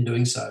vulnerable in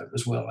doing so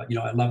as well.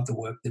 I love the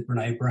work that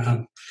Brené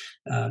Brown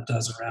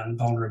does around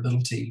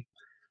vulnerability.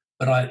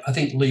 But I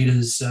think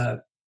leaders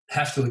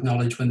have to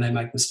acknowledge when they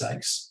make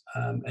mistakes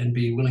and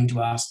be willing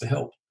to ask for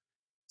help.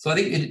 So I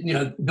think,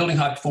 building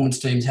high-performance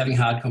teams, having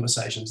hard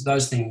conversations,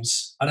 those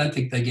things, I don't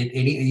think they get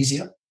any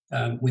easier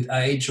with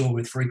age or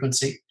with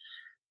frequency.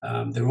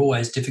 They're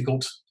always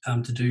difficult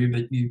to do,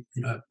 but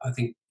I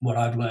think what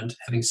I've learned,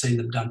 having seen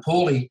them done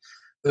poorly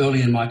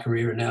early in my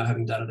career and now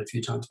having done it a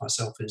few times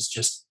myself, is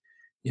just,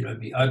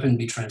 be open,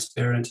 be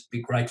transparent,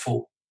 be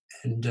grateful,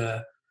 and,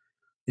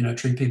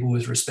 treat people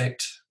with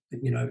respect.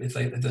 If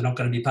they're not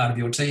going to be part of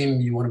your team,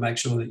 you want to make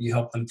sure that you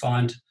help them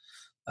find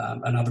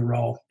another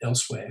role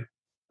elsewhere.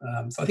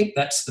 So I think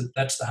that's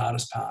the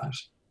hardest part.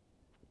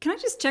 Can I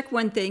just check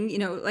one thing?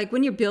 Like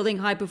when you're building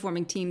high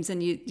performing teams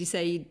and you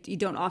say you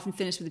don't often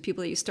finish with the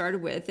people that you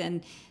started with,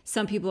 and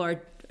some people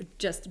are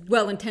just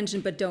well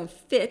intentioned but don't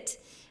fit.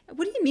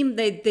 What do you mean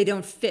they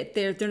don't fit?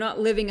 They're not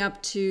living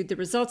up to the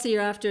results that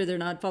you're after. They're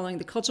not following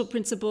the cultural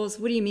principles.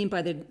 What do you mean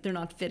by they're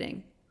not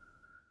fitting?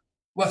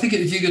 Well, I think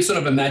if you could sort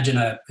of imagine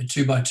a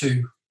 2 by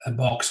 2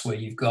 box where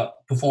you've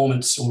got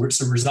performance or it's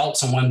the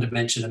results on one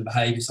dimension and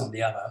behaviours on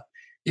the other.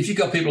 If you've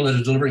got people that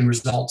are delivering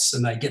results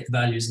and they get the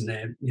values and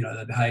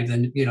they behave,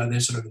 then they're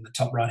sort of in the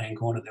top right hand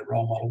corner. They're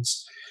role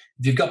models.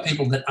 If you've got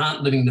people that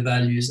aren't living the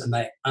values and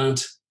they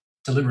aren't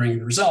delivering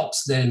the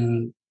results,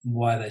 then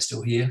why are they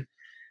still here?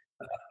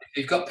 If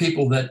you've got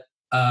people that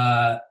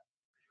are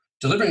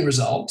delivering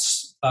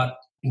results but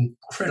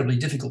incredibly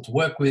difficult to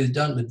work with,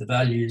 don't live the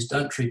values,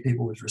 don't treat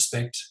people with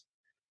respect,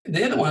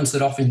 they're the ones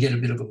that often get a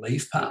bit of a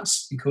leave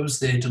pass because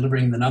they're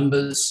delivering the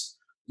numbers.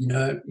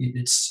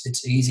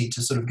 It's easy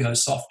to sort of go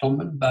soft on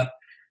them, but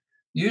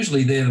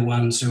usually they're the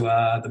ones who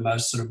are the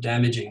most sort of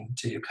damaging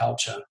to your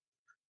culture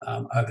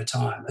over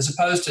time, as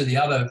opposed to the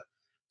other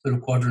sort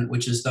of quadrant,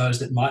 which is those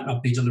that might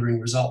not be delivering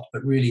results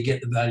but really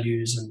get the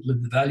values and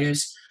live the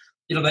values.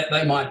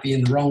 They might be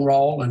in the wrong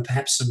role, and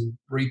perhaps some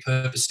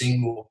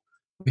repurposing or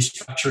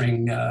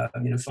restructuring,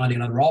 finding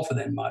another role for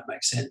them might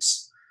make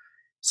sense.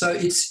 So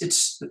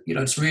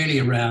it's really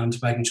around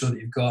making sure that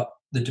you've got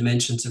the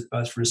dimensions of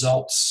both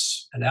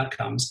results and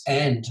outcomes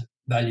and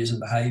values and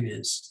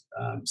behaviours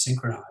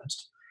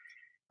synchronised.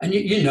 And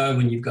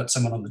when you've got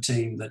someone on the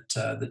team that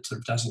sort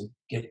of doesn't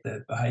get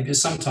their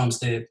behaviours. Sometimes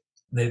they're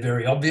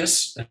very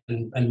obvious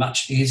and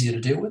much easier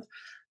to deal with.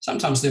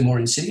 Sometimes they're more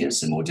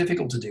insidious and more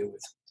difficult to deal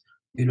with.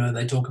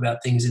 They talk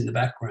about things in the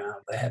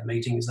background. They have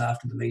meetings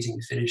after the meeting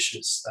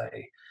finishes.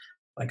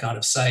 They kind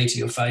of say to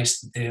your face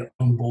that they're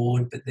on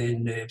board, but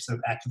then they're sort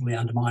of actively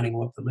undermining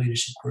what the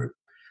leadership group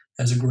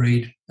has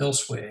agreed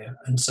elsewhere.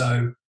 And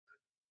so,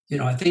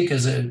 I think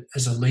as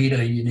a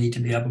leader, you need to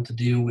be able to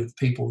deal with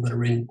people that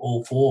are in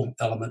all four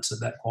elements of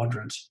that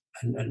quadrant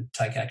and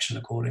take action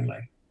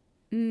accordingly.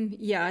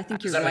 Yeah, I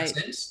think Does you're that right.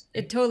 make sense?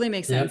 It totally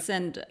makes Yeah. sense.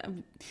 And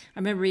I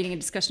remember reading a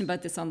discussion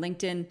about this on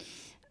LinkedIn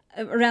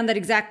around that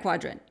exact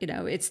quadrant.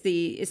 It's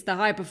the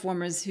high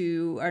performers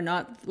who are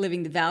not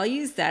living the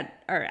values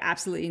that are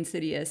absolutely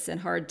insidious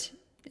and hard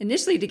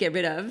initially to get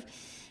rid of.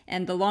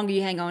 And the longer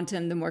you hang on to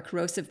them, the more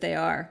corrosive they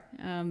are.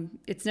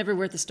 It's never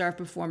worth a star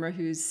performer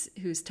who's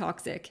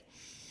toxic.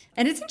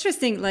 And it's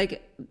interesting,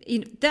 like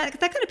that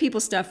kind of people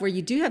stuff where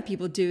you do have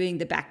people doing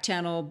the back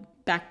channel,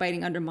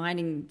 backbiting,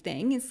 undermining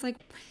thing. It's like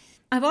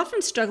I've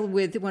often struggled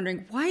with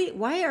wondering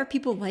why are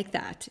people like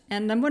that?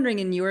 And I'm wondering,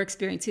 in your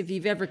experience, if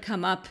you've ever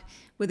come up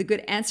with a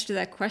good answer to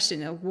that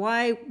question of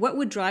what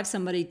would drive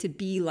somebody to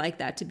be like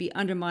that, to be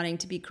undermining,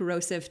 to be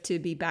corrosive, to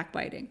be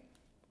backbiting?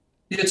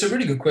 Yeah, it's a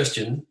really good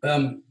question.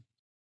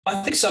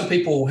 I think some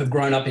people have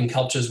grown up in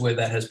cultures where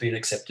that has been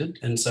accepted,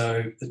 and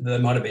so they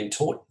might have been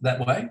taught that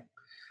way.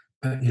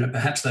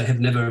 Perhaps they have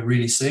never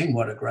really seen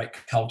what a great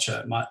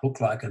culture might look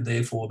like, and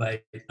therefore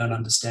they don't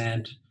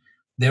understand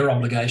their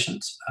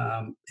obligations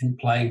in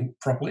playing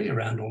properly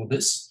around all of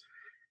this.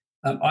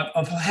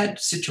 I've had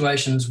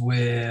situations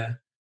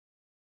where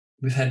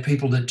we've had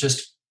people that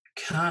just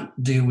can't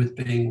deal with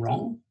being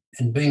wrong,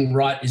 and being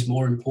right is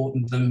more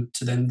important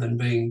to them than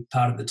being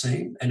part of the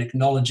team, and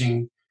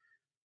acknowledging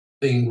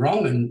being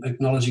wrong and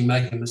acknowledging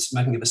making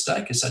a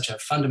mistake is such a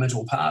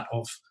fundamental part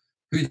of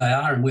who they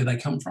are and where they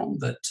come from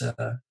that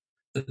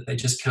they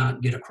just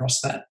can't get across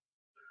that.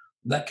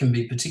 That can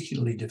be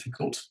particularly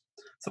difficult.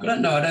 So I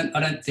don't know. I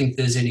don't think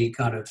there's any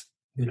kind of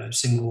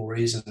single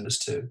reason as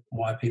to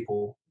why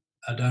people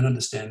don't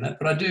understand that.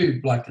 But I do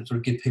like to sort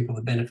of give people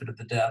the benefit of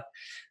the doubt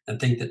and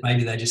think that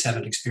maybe they just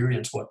haven't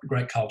experienced what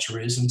great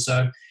culture is. And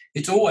so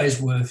it's always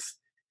worth,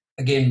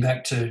 again,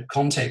 back to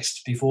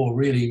context before,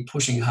 really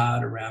pushing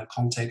hard around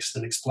context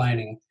and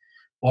explaining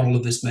what all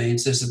of this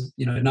means. There's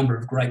a number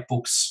of great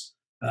books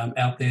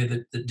out there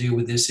that deal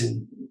with this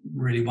in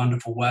really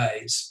wonderful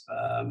ways.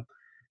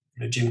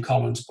 Jim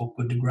Collins' book,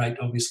 Good to Great,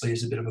 obviously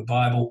is a bit of a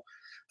Bible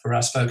for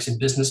us folks in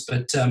business,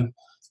 but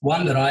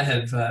one that I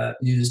have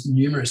used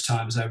numerous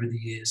times over the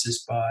years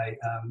is by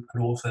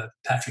an author,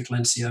 Patrick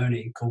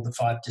Lencioni, called The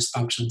Five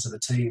Dysfunctions of a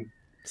Team.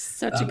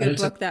 Such a good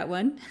book, that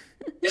one.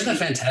 Isn't that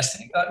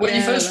fantastic? When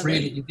you first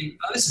read it, you think,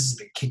 oh, this is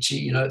a bit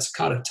kitschy. It's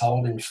kind of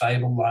told in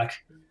fable-like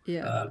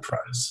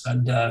prose.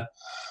 And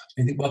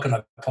you think, what could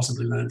I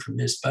possibly learn from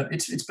this? But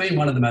it's been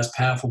one of the most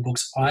powerful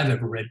books I've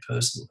ever read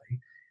personally.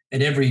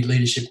 And every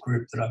leadership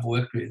group that I've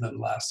worked with in the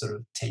last sort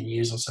of 10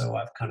 years or so,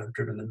 I've kind of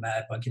driven them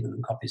mad by giving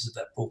them copies of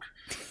that book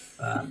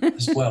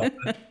as well.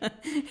 But,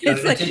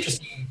 it's like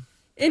interesting.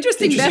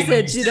 Interesting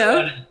message,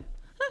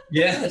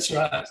 Yeah, that's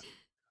right.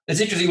 It's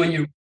interesting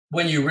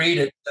when you read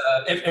it,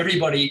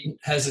 everybody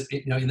has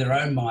in their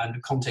own mind the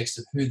context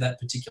of who that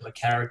particular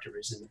character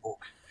is in the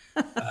book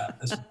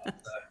as well.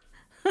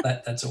 So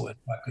that's always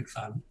quite good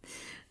fun.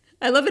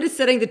 I love it. It's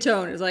setting the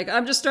tone. It's like,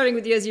 I'm just starting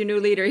with you as your new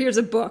leader. Here's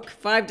a book,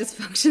 Five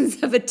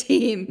Dysfunctions of a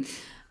Team.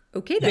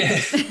 Okay, then. Yeah.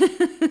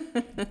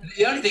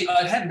 The only thing,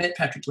 I had met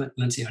Patrick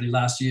Lindsay only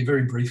last year,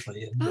 very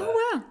briefly, and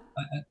Oh,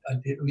 wow.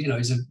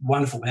 he's a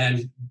wonderful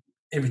man.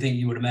 Everything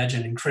you would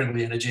imagine,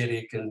 incredibly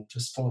energetic and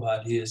just full of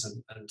ideas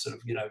and sort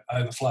of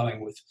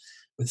overflowing with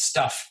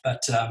stuff.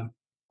 But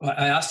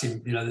I asked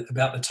him,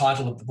 about the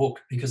title of the book,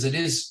 because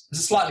it's a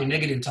slightly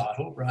negative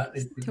title, right?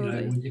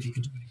 Totally. If you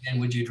could do it again,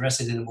 would you address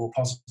it in a more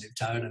positive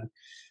tone? And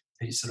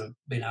he's sort of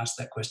been asked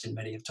that question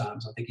many of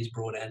times. I think his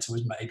broad answer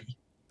was maybe.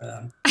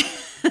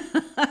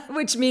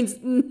 Which means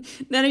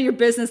none of your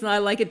business, and I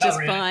like it just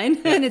really. fine.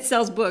 Yeah. And it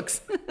sells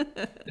books.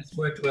 It's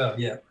worked well,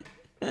 yeah.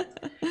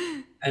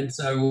 And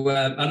so,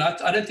 and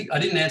I don't think I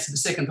didn't answer the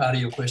second part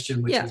of your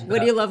question, which was what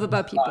do you love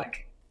about people?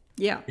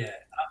 Yeah.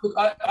 Look,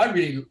 I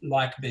really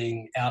like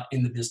being out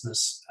in the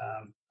business,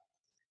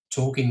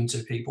 talking to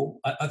people.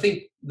 I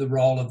think the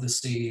role of the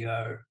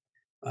CEO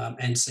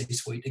and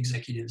C-suite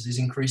executives is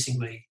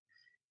increasingly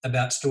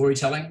about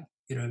storytelling.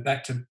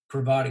 Back to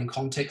providing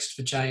context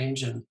for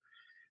change and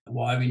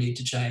why we need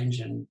to change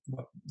and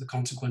what the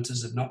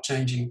consequences of not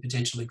changing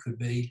potentially could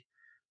be.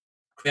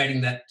 Creating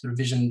that sort of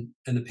vision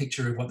and the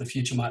picture of what the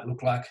future might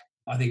look like,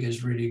 I think,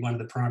 is really one of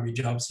the primary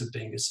jobs of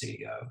being a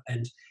CEO.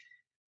 And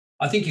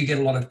I think you get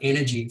a lot of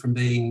energy from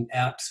being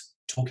out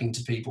talking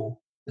to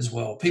people as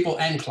well, people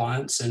and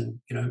clients and,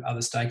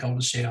 other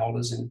stakeholders,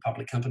 shareholders in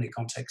public company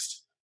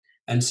context.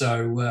 And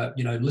so,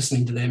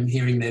 listening to them,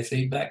 hearing their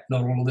feedback,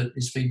 not all of it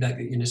is feedback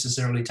that you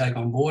necessarily take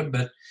on board,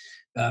 but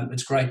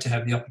it's great to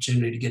have the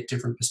opportunity to get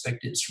different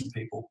perspectives from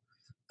people.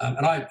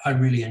 And I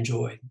really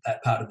enjoy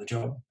that part of the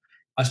job.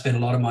 I spend a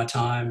lot of my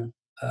time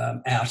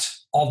out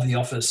of the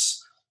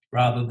office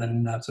rather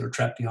than sort of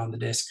trapped behind the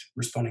desk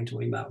responding to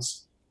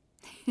emails.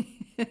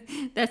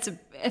 That's an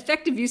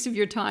effective use of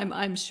your time,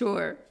 I'm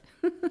sure.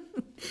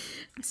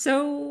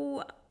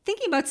 So,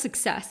 thinking about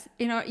success,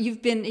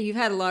 you've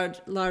had a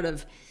lot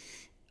of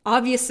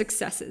obvious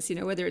successes,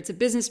 whether it's a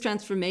business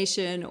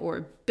transformation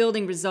or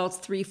building results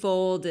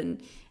threefold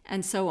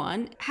and so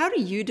on. How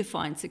do you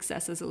define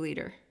success as a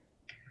leader?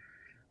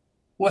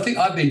 Well, I think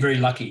I've been very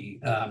lucky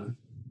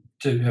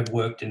to have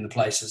worked in the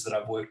places that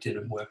I've worked in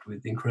and worked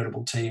with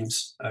incredible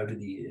teams over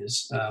the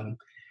years.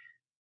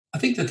 I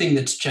think the thing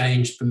that's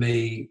changed for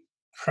me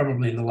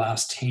probably in the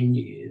last 10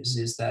 years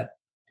is that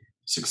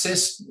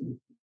success,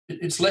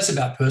 it's less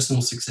about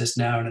personal success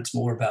now and it's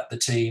more about the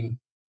team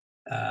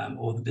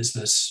or the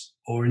business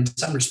or in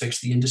some respects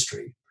the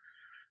industry.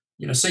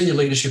 Senior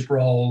leadership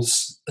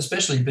roles,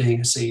 especially being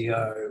a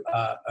CEO,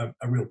 are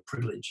a real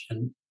privilege.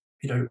 And,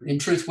 in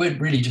truth, we're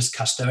really just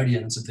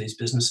custodians of these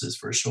businesses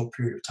for a short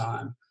period of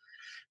time.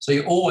 So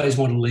you always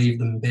want to leave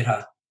them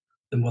better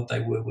than what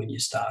they were when you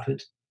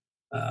started.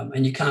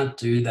 And you can't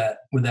do that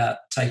without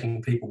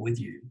taking people with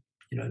you.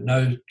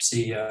 No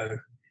CEO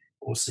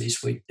or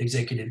C-suite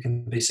executive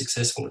can be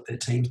successful if their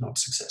team's not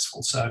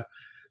successful. So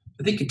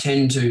I think you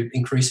tend to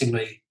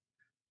increasingly,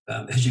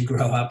 as you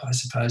grow up, I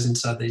suppose,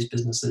 inside these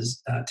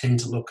businesses, tend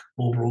to look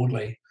more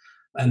broadly,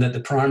 and that the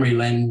primary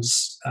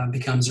lens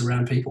becomes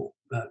around people.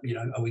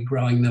 Are we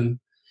growing them?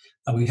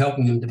 Are we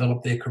helping them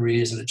develop their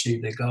careers and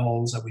achieve their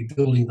goals? Are we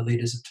building the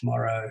leaders of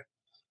tomorrow?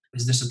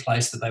 Is this a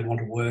place that they want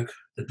to work,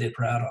 that they're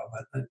proud of?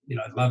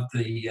 I love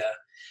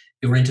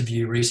your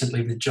interview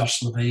recently with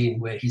Josh Levine,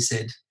 where he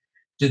said,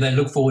 do they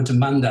look forward to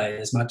Monday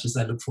as much as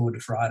they look forward to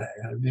Friday?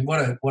 I mean,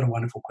 what a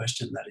wonderful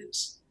question that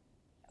is.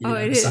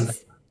 It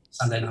is.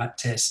 Sunday night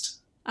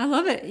test. I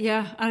love it.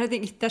 Yeah. I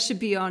think that should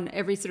be on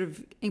every sort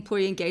of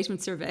employee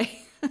engagement survey.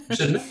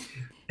 Shouldn't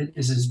it?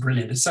 This is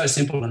brilliant. It's so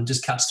simple and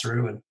just cuts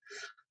through. And,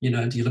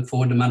 do you look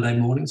forward to Monday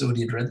mornings or do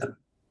you dread them?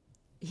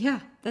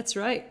 Yeah, that's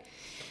right.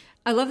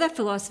 I love that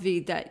philosophy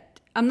that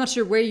I'm not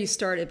sure where you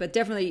started, but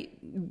definitely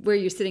where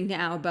you're sitting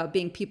now about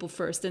being people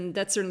first. And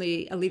that's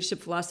certainly a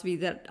leadership philosophy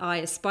that I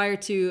aspire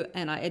to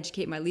and I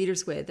educate my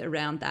leaders with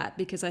around that,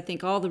 because I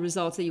think all the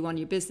results that you want in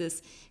your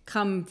business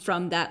come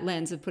from that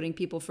lens of putting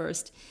people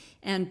first.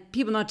 And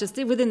people not just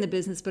within the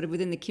business, but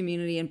within the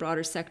community and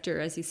broader sector,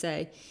 as you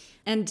say.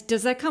 And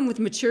does that come with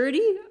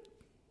maturity?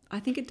 I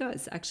think it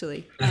does,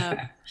 actually.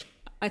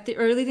 I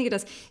really think it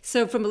does.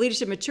 So from a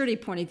leadership maturity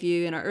point of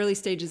view, in our early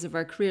stages of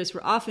our careers,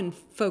 we're often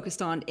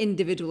focused on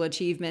individual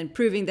achievement,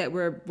 proving that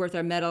we're worth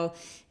our medal,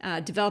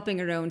 developing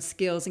our own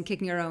skills and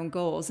kicking our own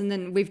goals. And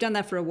then we've done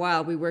that for a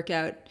while. We work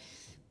out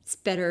it's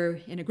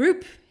better in a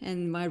group,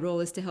 and my role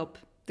is to help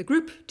the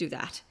group do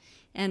that.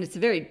 And it's a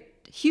very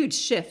huge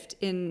shift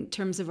in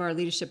terms of our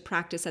leadership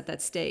practice at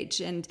that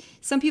stage. And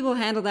some people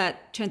handle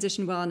that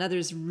transition well, and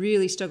others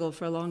really struggle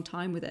for a long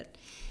time with it.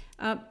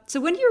 So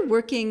when you're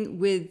working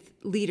with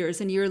leaders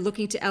and you're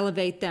looking to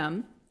elevate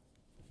them,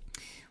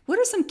 what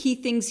are some key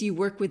things you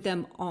work with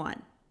them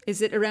on?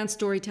 Is it around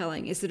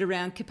storytelling? Is it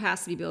around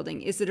capacity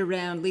building? Is it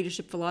around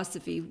leadership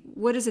philosophy?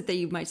 What is it that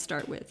you might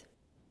start with?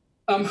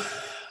 I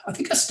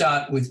think I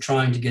start with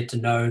trying to get to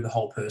know the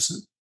whole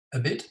person a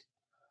bit.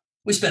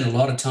 We spend a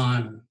lot of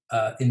time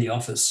in the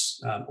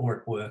office or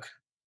at work,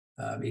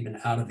 even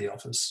out of the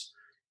office.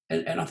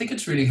 And I think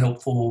it's really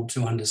helpful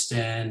to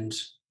understand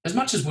as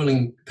much as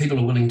people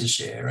are willing to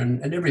share,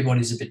 and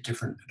everybody's a bit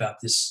different about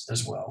this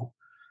as well.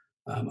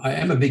 I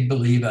am a big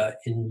believer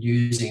in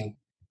using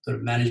sort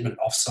of management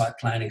offsite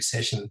planning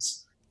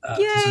sessions to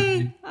sort of,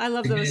 Yay! I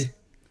love those.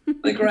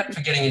 they're great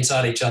for getting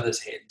inside each other's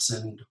heads,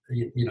 and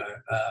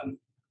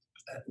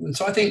and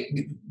so I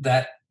think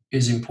that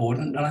is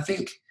important. And I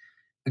think,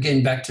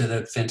 again, back to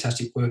the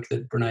fantastic work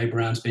that Brene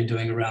Brown's been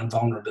doing around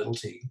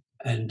vulnerability,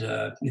 and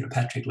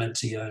Patrick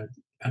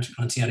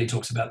Lencioni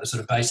talks about the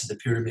sort of base of the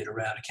pyramid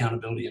around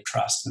accountability and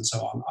trust and so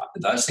on.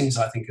 Those things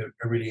I think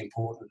are really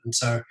important, and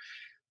so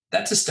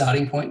that's a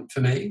starting point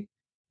for me.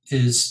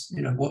 Is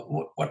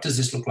what does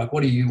this look like?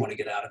 What do you want to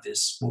get out of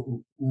this?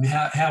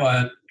 How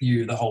are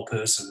you, the whole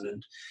person,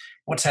 and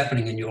what's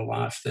happening in your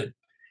life that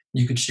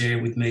you could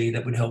share with me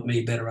that would help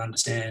me better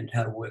understand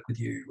how to work with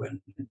you,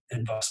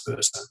 and vice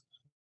versa.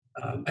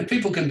 And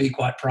people can be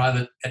quite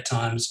private at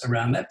times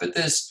around that, but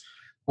there's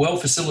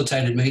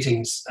well-facilitated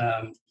meetings,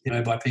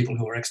 by people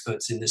who are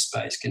experts in this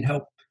space, can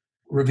help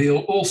reveal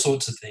all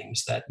sorts of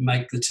things that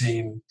make the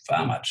team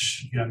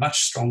much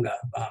stronger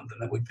than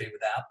they would be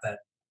without that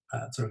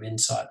sort of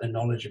insight and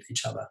knowledge of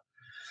each other.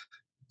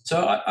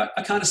 So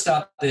I kind of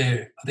start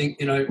there. I think,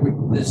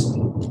 there's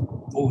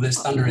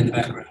thunder in the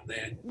background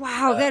there.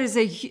 Wow,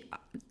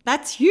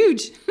 that's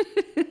huge.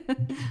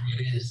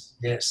 It is,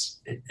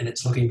 yes. And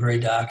it's looking very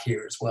dark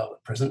here as well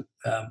at present.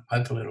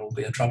 Hopefully it'll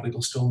be a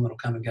tropical storm that'll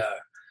come and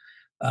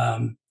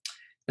go.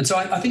 And so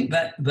I think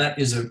that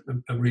is a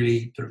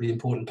really sort of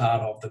important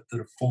part of the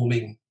sort of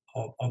forming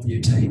of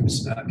new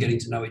teams, getting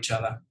to know each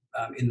other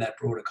in that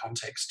broader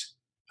context.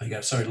 There you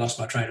go. Sorry, lost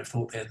my train of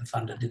thought there. The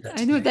thunder did that.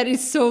 I know, that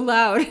is so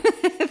loud.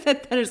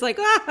 That thunder's like,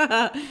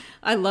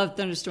 I love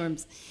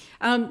thunderstorms.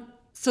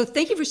 So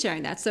thank you for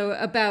sharing that. So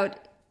about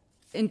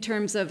in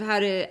terms of how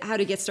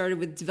to get started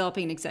with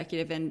developing an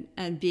executive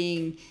and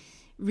being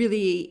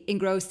really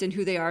engrossed in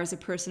who they are as a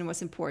person and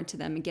what's important to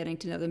them, and getting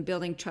to know them,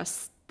 building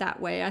trust that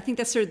way. I think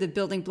that's sort of the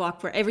building block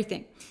for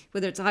everything,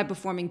 whether it's a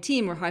high-performing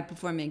team or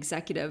high-performing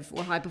executive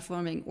or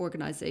high-performing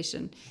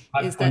organization.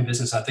 High-performing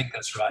business, I think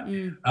that's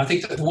right. I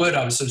think the word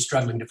I was sort of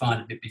struggling to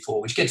find a bit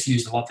before, which gets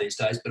used a lot these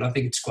days, but I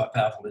think it's quite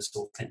powerful, is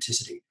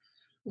authenticity.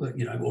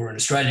 Or in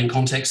Australian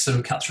context, sort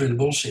of cut through the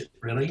bullshit,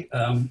 really,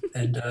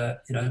 and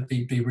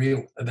be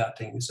real about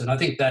things. And I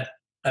think that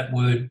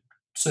word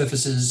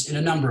surfaces in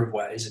a number of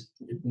ways.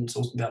 It's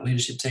also about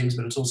leadership teams,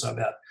 but it's also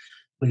about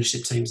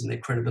leadership teams and their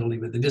credibility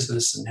with the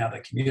business, and how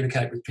they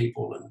communicate with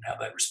people, and how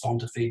they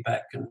respond to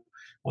feedback, and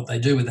what they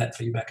do with that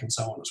feedback, and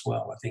so on as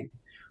well. I think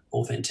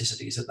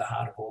authenticity is at the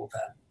heart of all of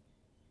that.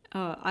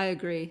 Oh, I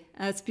agree.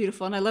 That's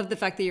beautiful. And I love the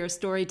fact that you're a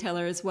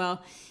storyteller as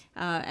well.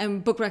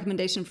 And book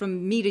recommendation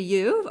from me to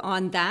you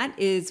on that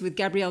is with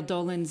Gabrielle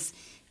Dolan's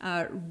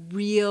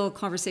Real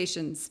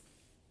Conversations.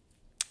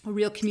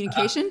 Real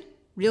Communication?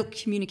 Real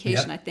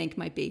Communication, yep. I think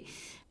might be.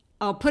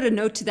 I'll put a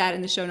note to that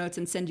in the show notes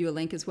and send you a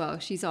link as well.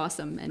 She's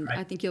awesome, and right.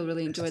 I think you'll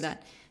really enjoy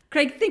that.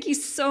 Craig, thank you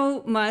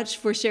so much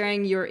for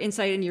sharing your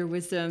insight and your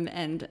wisdom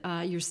and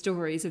your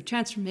stories of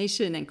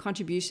transformation and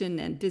contribution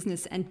and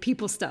business and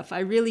people stuff.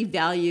 I really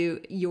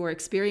value your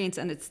experience,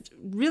 and it's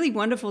really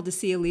wonderful to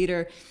see a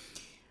leader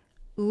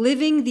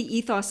living the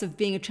ethos of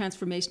being a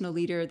transformational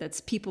leader that's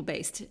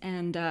people-based.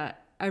 And I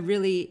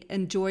really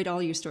enjoyed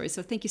all your stories.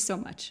 So thank you so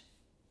much.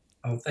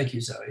 Oh, thank you,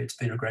 Zoe. It's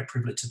been a great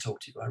privilege to talk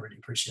to you. I really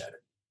appreciate it.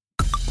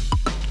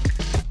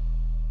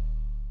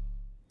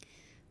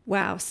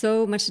 Wow,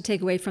 so much to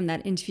take away from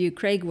that interview.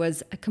 Craig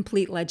was a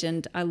complete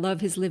legend. I love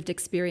his lived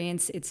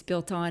experience. It's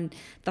built on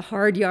the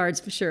hard yards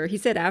for sure. He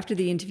said after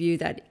the interview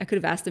that I could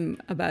have asked him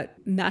about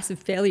massive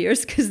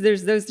failures, because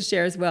there's those to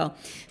share as well.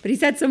 But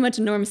he's had so much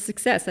enormous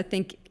success. I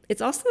think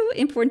it's also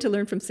important to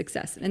learn from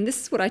success. And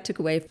this is what I took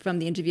away from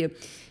the interview.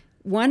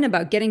 One,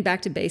 about getting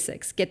back to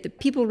basics. Get the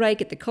people right,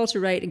 get the culture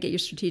right, and get your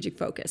strategic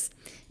focus.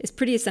 It's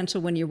pretty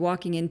essential when you're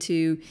walking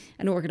into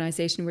an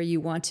organization where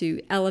you want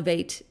to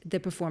elevate the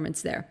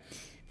performance there.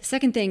 The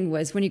second thing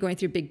was, when you're going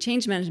through a big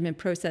change management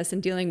process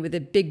and dealing with a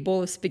big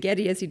bowl of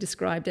spaghetti, as you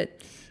described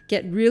it,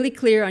 get really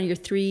clear on your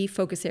 3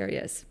 focus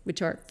areas,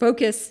 which are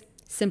focus,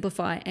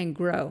 simplify, and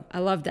grow. I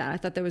love that. I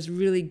thought that was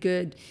really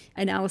good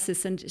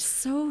analysis, and just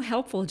so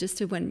helpful just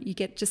to when you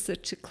get just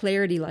such a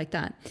clarity like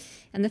that.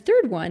 And the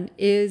third one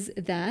is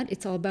that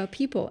it's all about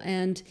people,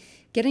 and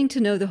getting to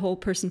know the whole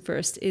person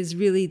first is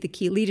really the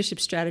key leadership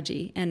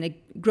strategy, and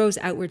it grows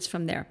outwards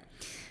from there.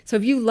 So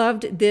if you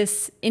loved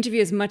this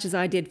interview as much as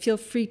I did, feel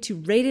free to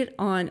rate it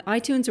on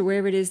iTunes or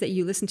wherever it is that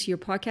you listen to your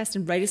podcast,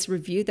 and write us a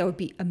review. That would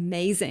be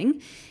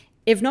amazing.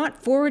 If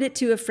not, forward it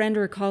to a friend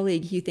or a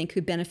colleague you think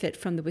could benefit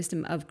from the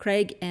wisdom of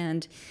Craig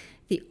and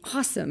the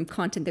awesome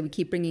content that we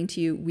keep bringing to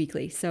you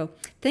weekly. So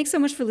thanks so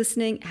much for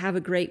listening. Have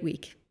a great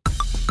week.